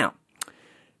 Now,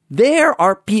 there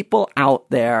are people out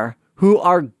there who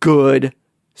are good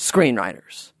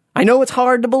screenwriters. I know it's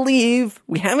hard to believe.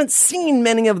 We haven't seen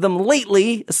many of them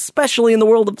lately, especially in the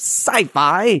world of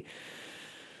sci-fi.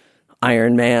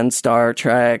 Iron Man, Star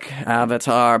Trek,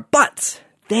 Avatar, but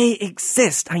they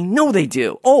exist. I know they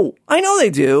do. Oh, I know they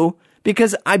do,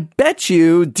 because I bet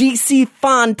you DC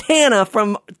Fontana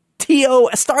from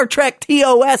Star Trek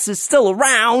TOS is still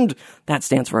around. That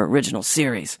stands for Original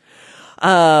Series.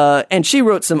 And she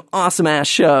wrote some awesome-ass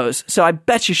shows, so I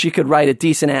bet you she could write a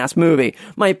decent-ass movie.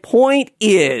 My point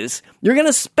is, you're going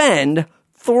to spend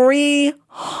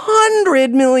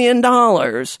 $300 million.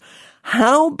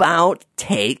 How about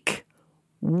take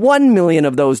 $1 million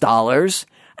of those dollars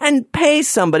and pay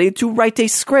somebody to write a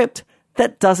script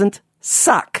that doesn't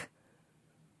suck?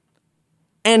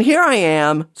 And here I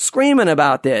am screaming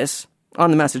about this on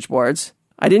the message boards.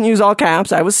 I didn't use all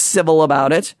caps. I was civil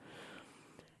about it.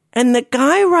 And the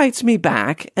guy writes me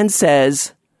back and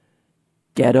says,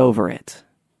 get over it.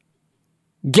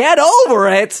 Get over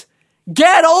it?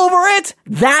 Get over it?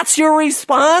 That's your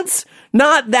response?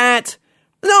 Not that,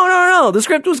 no, the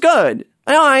script was good.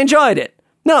 No, I enjoyed it.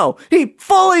 No, he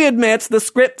fully admits the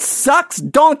script sucks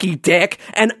donkey dick,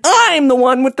 and I'm the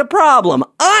one with the problem.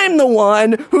 I'm the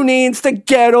one who needs to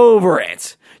get over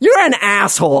it. You're an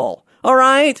asshole, all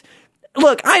right?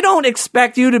 Look, I don't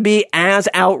expect you to be as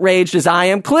outraged as I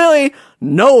am. Clearly,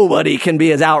 nobody can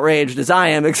be as outraged as I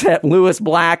am except Lewis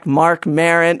Black, Mark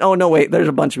Maron. Oh, no, wait, there's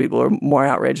a bunch of people who are more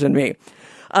outraged than me.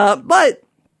 But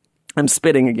I'm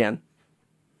spitting again.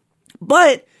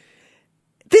 But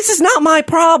this is not my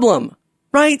problem.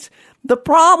 Right? The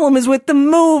problem is with the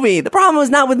movie. The problem is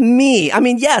not with me. I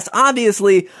mean, yes,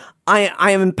 obviously,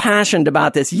 I am impassioned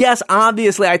about this. Yes,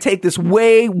 obviously, I take this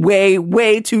way, way,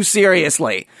 way too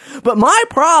seriously. But my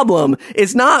problem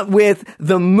is not with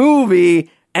the movie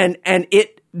and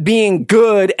it being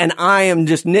good and I am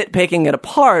just nitpicking it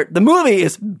apart. The movie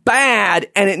is bad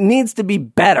and it needs to be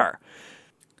better.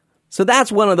 So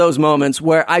that's one of those moments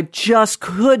where I just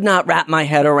could not wrap my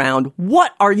head around,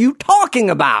 what are you talking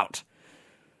about?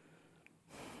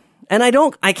 And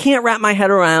I can't wrap my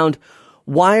head around,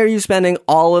 why are you spending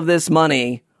all of this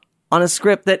money on a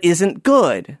script that isn't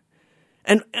good?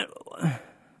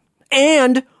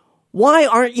 And why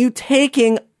aren't you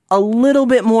taking a little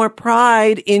bit more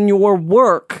pride in your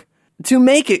work to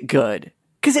make it good?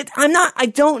 Because I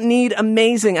don't need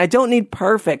amazing. I don't need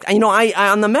perfect. I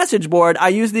on the message board, I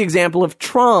use the example of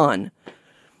Tron.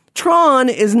 Tron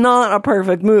is not a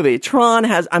perfect movie. Tron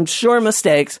has, I'm sure,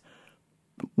 mistakes.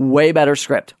 Way better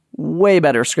script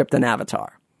than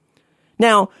Avatar.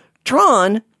 Now,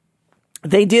 Tron,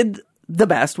 they did the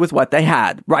best with what they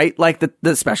had, right? Like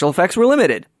the special effects were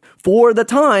limited. For the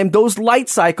time, those light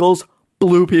cycles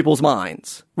blew people's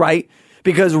minds, right?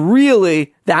 Because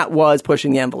really, that was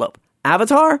pushing the envelope.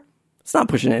 Avatar, it's not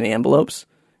pushing any envelopes.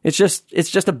 It's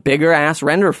just a bigger ass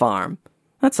render farm.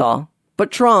 That's all. But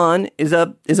Tron is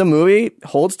a movie,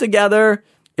 holds together.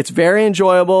 It's very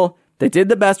enjoyable. They did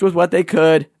the best with what they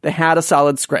could. They had a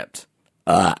solid script.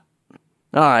 All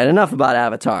right, enough about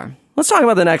Avatar. Let's talk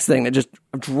about the next thing that just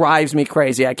drives me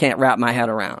crazy. I can't wrap my head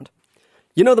around.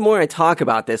 You know, the more I talk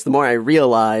about this, the more I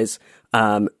realize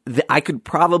that I could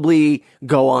probably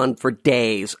go on for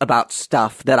days about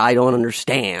stuff that I don't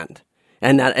understand.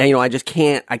 And that,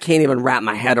 I can't even wrap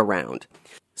my head around.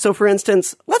 So, for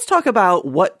instance, let's talk about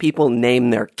what people name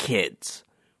their kids,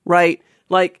 right?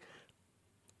 Like,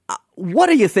 what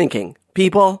are you thinking,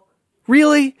 people?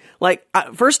 Really? Like,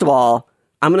 first of all,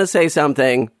 I'm going to say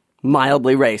something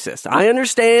mildly racist. I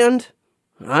understand.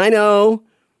 I know.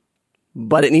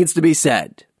 But it needs to be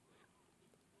said.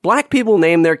 Black people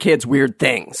name their kids weird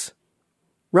things.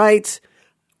 Right?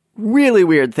 Really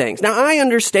weird things. Now, I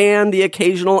understand the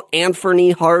occasional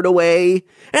Anthony Hardaway.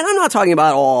 And I'm not talking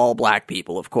about all black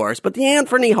people, of course. But the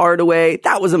Anthony Hardaway,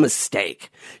 that was a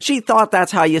mistake. She thought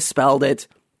that's how you spelled it.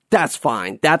 That's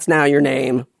fine. That's now your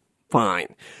name.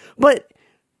 Fine. But,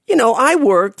 I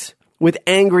worked with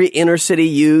angry inner city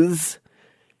youths,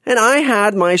 and I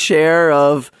had my share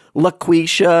of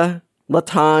LaQuisha,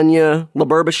 LaTanya,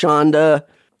 LaBurbashonda.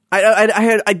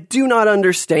 I do not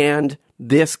understand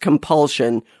this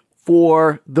compulsion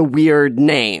for the weird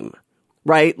name,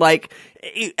 right? Like,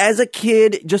 as a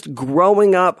kid, just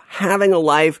growing up, having a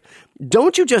life,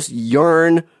 don't you just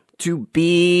yearn to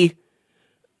be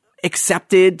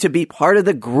accepted, to be part of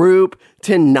the group,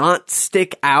 to not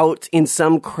stick out in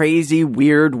some crazy,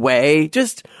 weird way?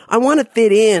 Just, I want to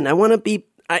fit in. I want to be,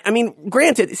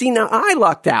 granted, see, now I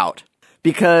lucked out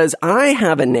because I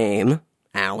have a name,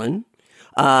 Alan.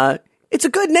 It's a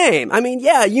good name.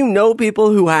 Yeah, you know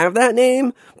people who have that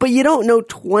name, but you don't know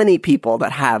 20 people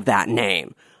that have that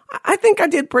name. I think I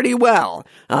did pretty well.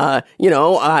 I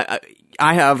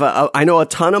I know a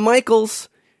ton of Michaels,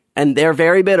 and they're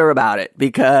very bitter about it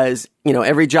because, you know,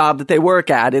 every job that they work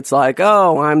at, it's like,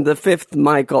 oh, I'm the 5th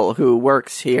Michael who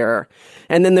works here.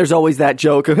 And then there's always that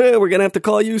joke of, hey, we're going to have to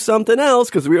call you something else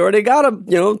because we already got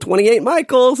 28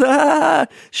 Michaels.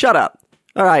 Shut up.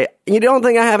 All right. You don't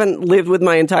think I haven't lived with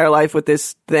my entire life with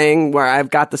this thing where I've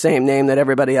got the same name that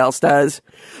everybody else does?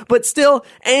 But still,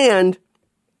 and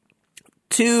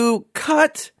to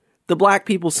cut the black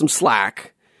people some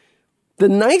slack, the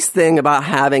nice thing about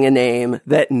having a name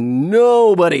that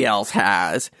nobody else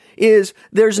has is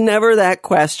there's never that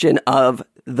question of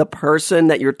the person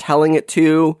that you're telling it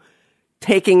to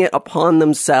taking it upon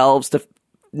themselves to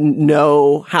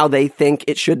know how they think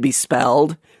it should be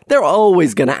spelled. They're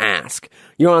always going to ask.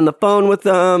 You're on the phone with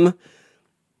them.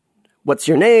 What's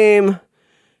your name?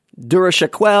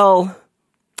 Durashaquel.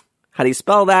 How do you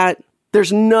spell that?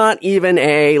 There's not even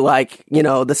a,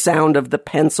 the sound of the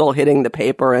pencil hitting the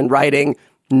paper and writing.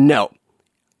 No,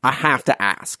 I have to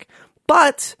ask.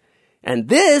 But, and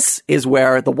this is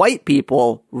where the white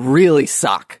people really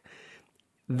suck.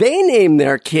 They name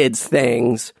their kids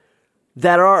things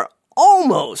that are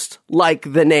almost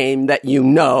like the name that you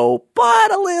know,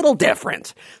 but a little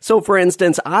different. So, for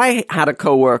instance, I had a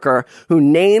coworker who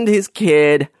named his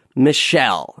kid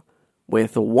Michelle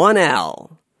with one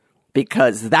L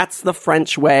because that's the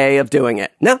French way of doing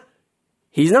it. No,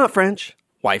 he's not French.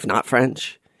 Wife not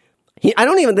French. I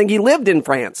don't even think he lived in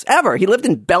France, ever. He lived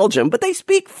in Belgium, but they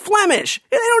speak Flemish.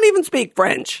 They don't even speak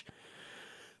French.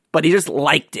 But he just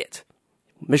liked it.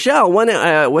 Michelle,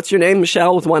 what's your name,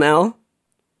 Michelle, with one L?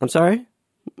 I'm sorry?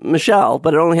 Michelle,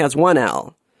 but it only has one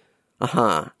L.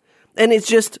 Uh-huh. And it's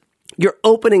just, you're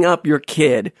opening up your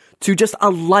kid to just a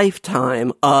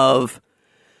lifetime of,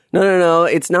 no,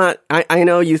 it's not, I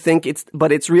know you think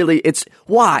but it's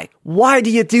why? Why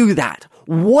do you do that?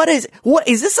 What is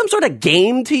this some sort of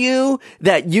game to you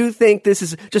that you think this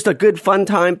is just a good fun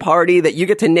time party that you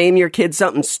get to name your kid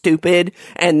something stupid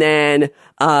and then,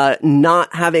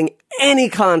 not having any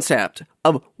concept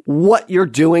of what you're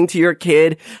doing to your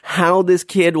kid, how this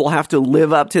kid will have to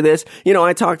live up to this. You know,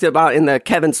 I talked about in the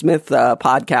Kevin Smith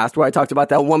podcast where I talked about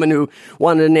that woman who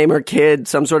wanted to name her kid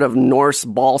some sort of Norse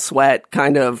ball sweat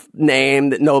kind of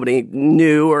name that nobody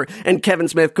knew, and Kevin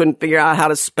Smith couldn't figure out how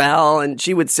to spell, and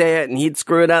she would say it and he'd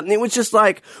screw it up. And it was just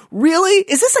like, really?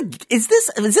 Is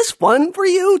this fun for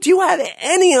you? Do you have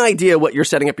any idea what you're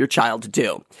setting up your child to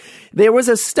do? There was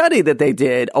a study that they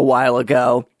did a while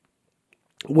ago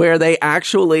where they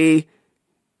actually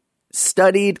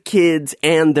studied kids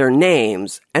and their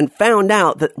names and found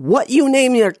out that what you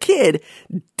name your kid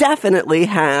definitely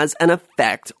has an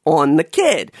effect on the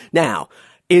kid. Now,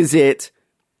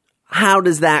 how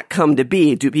does that come to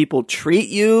be? Do people treat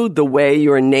you the way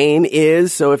your name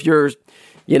is? So if you're,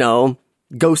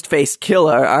 Ghostface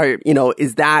Killer,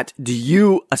 do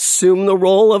you assume the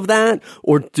role of that?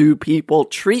 Or do people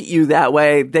treat you that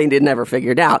way? They never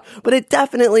figured out. But it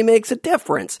definitely makes a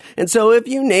difference. And so if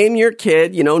you name your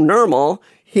kid, Normal,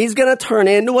 he's gonna turn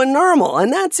into a normal.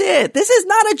 And that's it. This is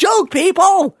not a joke,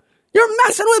 people! You're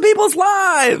messing with people's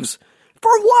lives!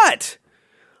 For what?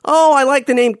 Oh, I like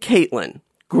the name Caitlin.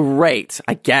 Great,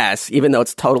 I guess, even though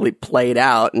it's totally played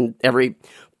out and every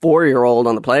 4-year-old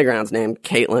on the playground's named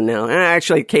Caitlin now.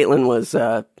 Actually, Caitlin was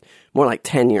more like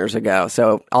 10 years ago,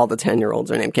 so all the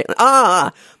 10-year-olds are named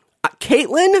Caitlin.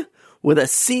 Caitlin with a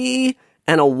C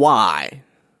and a Y.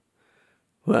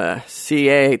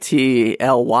 C-A-T-L-Y-N?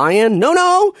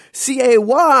 No,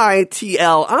 C-A-Y-T-L-I-N.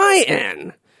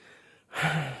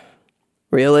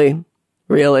 Really?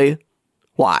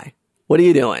 Why? What are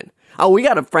you doing? Oh, we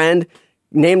got a friend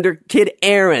named her kid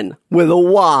Aaron with a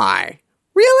Y.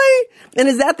 Really? And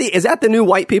is that the new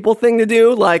white people thing to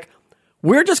do? Like,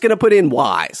 we're just going to put in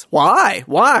Ys. Why?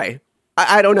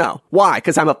 I don't know. Why?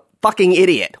 Because I'm a fucking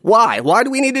idiot. Why? Why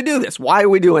do we need to do this? Why are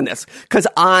we doing this? Because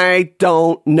I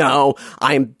don't know.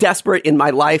 I'm desperate in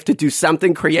my life to do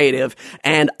something creative.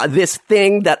 And this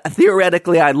thing that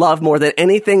theoretically I love more than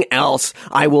anything else,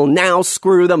 I will now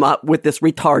screw them up with this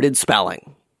retarded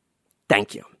spelling.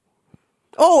 Thank you.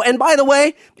 Oh, and by the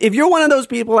way, if you're one of those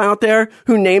people out there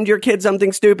who named your kid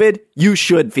something stupid, you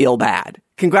should feel bad.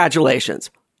 Congratulations.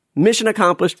 Mission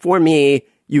accomplished for me.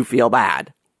 You feel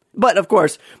bad. But of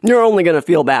course, you're only going to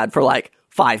feel bad for like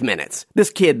 5 minutes. This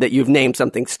kid that you've named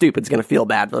something stupid is going to feel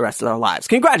bad for the rest of their lives.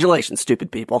 Congratulations,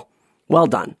 stupid people. Well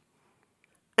done.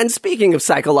 And speaking of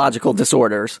psychological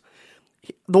disorders,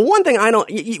 the one thing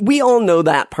we all know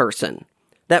that person.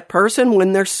 That person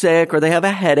when they're sick or they have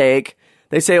a headache,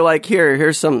 they say like,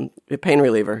 here's some pain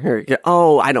reliever. Here,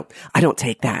 oh, I don't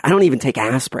take that. I don't even take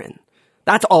aspirin.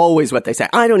 That's always what they say.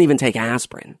 I don't even take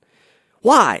aspirin.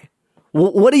 Why?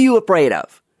 What are you afraid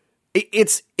of?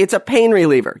 It's a pain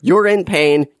reliever. You're in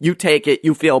pain. You take it.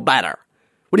 You feel better.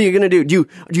 What are you going to do?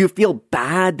 Do you feel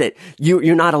bad that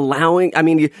you're not allowing? I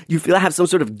mean, you have some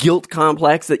sort of guilt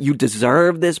complex that you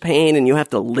deserve this pain and you have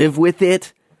to live with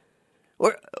it?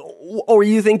 Or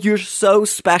you think you're so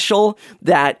special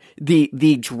that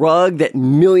the drug that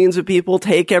millions of people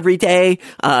take every day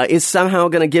is somehow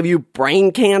going to give you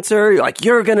brain cancer? You're like,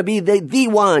 you're going to be the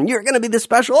one. You're going to be the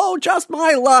special. Oh, just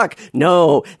my luck.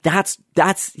 No,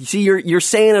 see, you're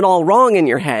saying it all wrong in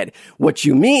your head. What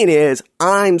you mean is,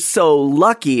 I'm so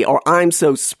lucky or I'm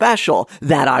so special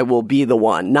that I will be the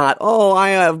one. Not, oh, I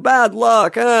have bad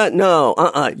luck.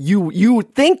 You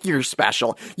think you're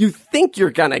special. You think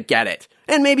you're going to get it.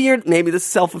 And maybe this is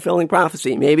self-fulfilling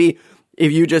prophecy. Maybe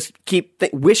if you just keep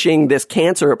wishing this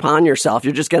cancer upon yourself,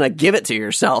 you're just going to give it to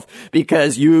yourself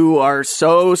because you are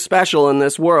so special in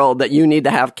this world that you need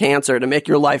to have cancer to make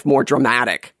your life more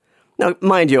dramatic. Now,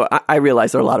 mind you, I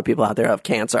realize there are a lot of people out there who have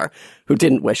cancer who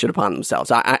didn't wish it upon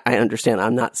themselves. I understand.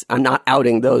 I'm not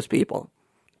outing those people.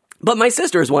 But my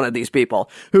sister is one of these people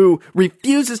who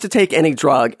refuses to take any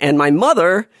drug, and my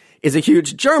mother is a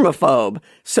huge germaphobe.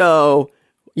 So,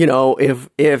 you know,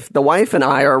 if the wife and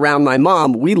I are around my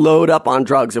mom, we load up on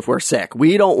drugs if we're sick.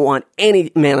 We don't want any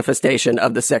manifestation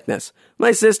of the sickness.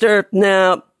 My sister,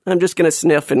 no, I'm just going to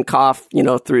sniff and cough,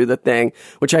 through the thing,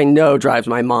 which I know drives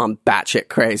my mom batshit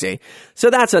crazy. So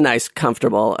that's a nice,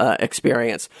 comfortable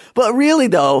experience. But really,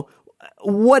 though,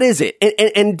 what is it?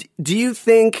 And do you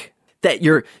think that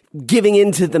you're giving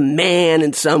in to the man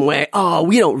in some way? Oh,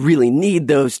 we don't really need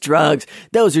those drugs.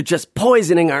 Those are just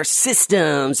poisoning our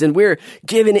systems, and we're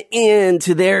giving in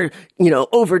to their,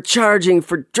 overcharging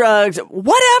for drugs.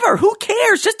 Whatever. Who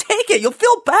cares? Just take it. You'll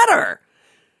feel better.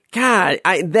 God,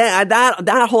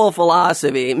 that whole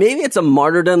philosophy, maybe it's a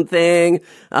martyrdom thing.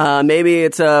 Maybe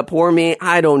it's a poor me.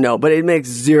 I don't know, but it makes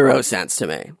zero sense to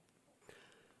me.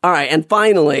 All right. And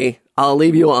finally, I'll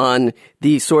leave you on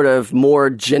the sort of more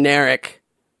generic,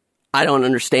 I don't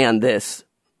understand this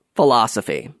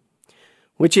philosophy,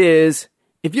 which is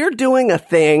if you're doing a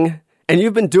thing and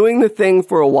you've been doing the thing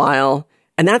for a while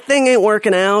and that thing ain't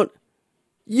working out,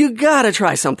 you gotta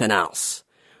try something else,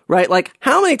 right? Like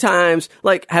how many times,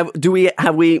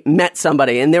 have we met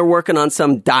somebody and they're working on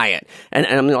some diet and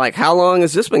I'm like, how long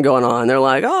has this been going on? They're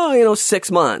like,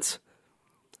 6 months.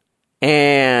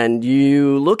 And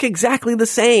you look exactly the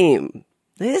same.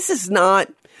 This is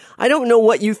not, I don't know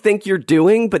what you think you're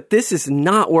doing, but this is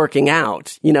not working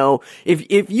out.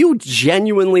 If you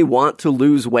genuinely want to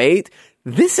lose weight,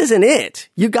 this isn't it.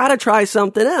 You gotta try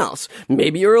something else.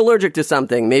 Maybe you're allergic to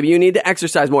something. Maybe you need to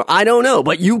exercise more. I don't know,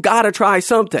 but you gotta try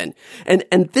something.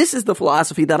 And this is the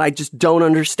philosophy that I just don't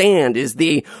understand is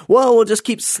we'll just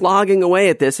keep slogging away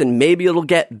at this and maybe it'll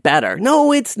get better.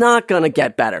 No, it's not gonna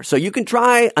get better. So you can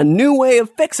try a new way of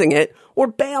fixing it or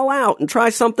bail out and try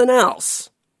something else.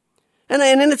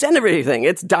 And it's everything.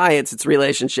 It's diets, it's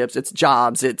relationships, it's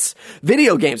jobs, it's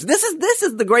video games. This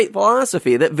is the great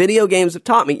philosophy that video games have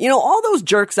taught me. All those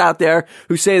jerks out there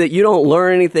who say that you don't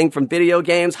learn anything from video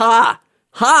games. Nay,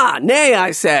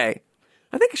 I say.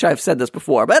 I think I should have said this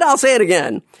before, but I'll say it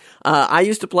again. I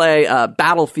used to play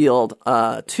Battlefield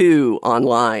 2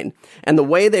 online, and the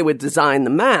way they would design the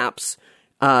maps,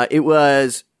 it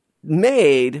was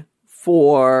made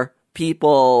for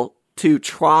people to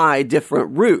try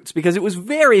different routes because it was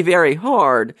very, very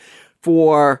hard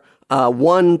for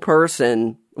one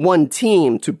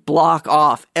team to block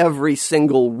off every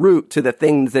single route to the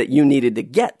things that you needed to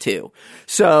get to.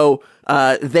 So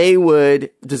they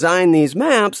would design these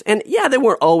maps, and they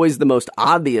weren't always the most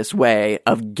obvious way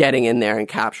of getting in there and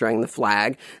capturing the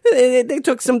flag. They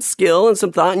took some skill and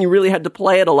some thought, and you really had to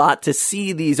play it a lot to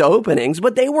see these openings,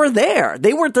 but they were there.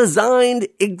 They were designed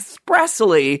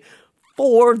expressly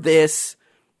for this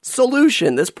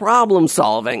solution, this problem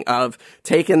solving of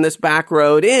taking this back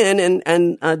road in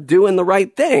and doing the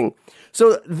right thing.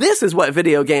 So this is what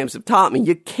video games have taught me.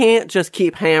 You can't just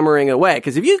keep hammering away,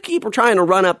 because if you keep trying to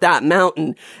run up that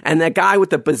mountain and that guy with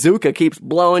the bazooka keeps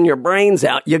blowing your brains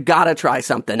out, you gotta try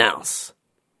something else.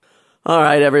 All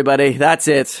right, everybody, that's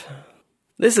it.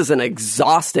 This is an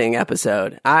exhausting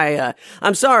episode.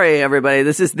 I'm sorry, everybody.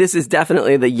 This is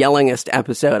definitely the yellingest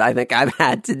episode I think I've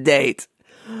had to date.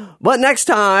 But next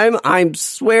time, I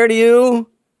swear to you,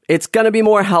 it's going to be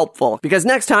more helpful, because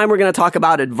next time we're going to talk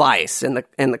about advice and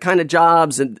the kind of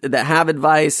jobs that have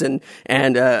advice and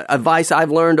advice I've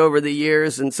learned over the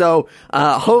years. And so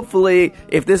hopefully,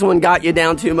 if this one got you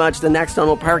down too much, the next one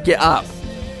will perk you up.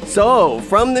 So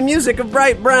from the music of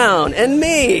Bright Brown and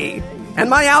me and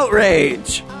my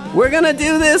outrage, we're going to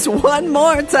do this one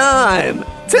more time.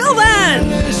 Till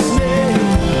then!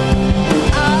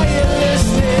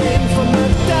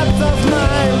 of